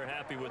applauding. They're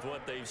happy with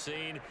what they've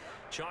seen.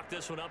 Chalk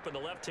this one up in the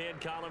left-hand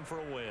column for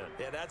a win.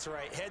 Yeah, that's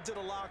right. Head to the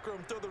locker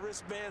room, throw the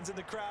wristbands in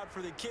the crowd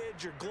for the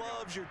kids, your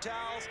gloves, your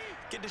towels.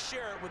 Get to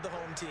share it with the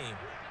home team.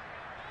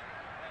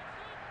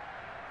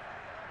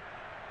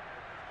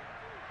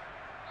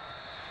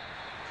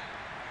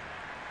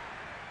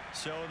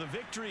 So the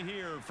victory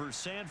here for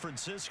San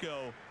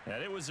Francisco,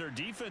 and it was their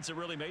defense that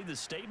really made the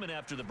statement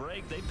after the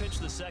break. They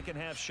pitched the second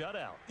half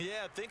shutout.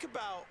 Yeah, think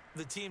about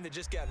the team that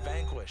just got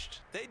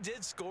vanquished. They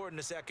did score in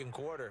the second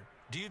quarter.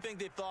 Do you think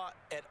they thought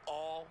at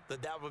all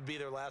that that would be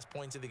their last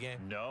points of the game?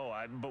 No,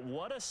 but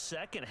what a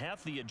second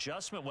half. The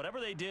adjustment, whatever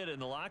they did in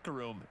the locker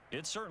room,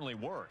 it certainly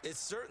worked. It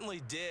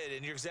certainly did,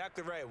 and you're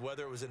exactly right.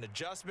 Whether it was an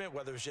adjustment,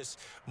 whether it was just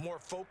more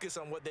focus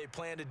on what they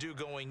planned to do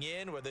going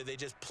in, whether they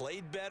just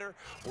played better,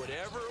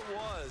 whatever it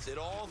was, it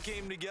all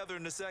came together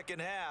in the second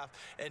half,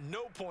 and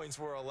no points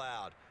were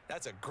allowed.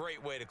 That's a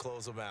great way to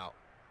close them out.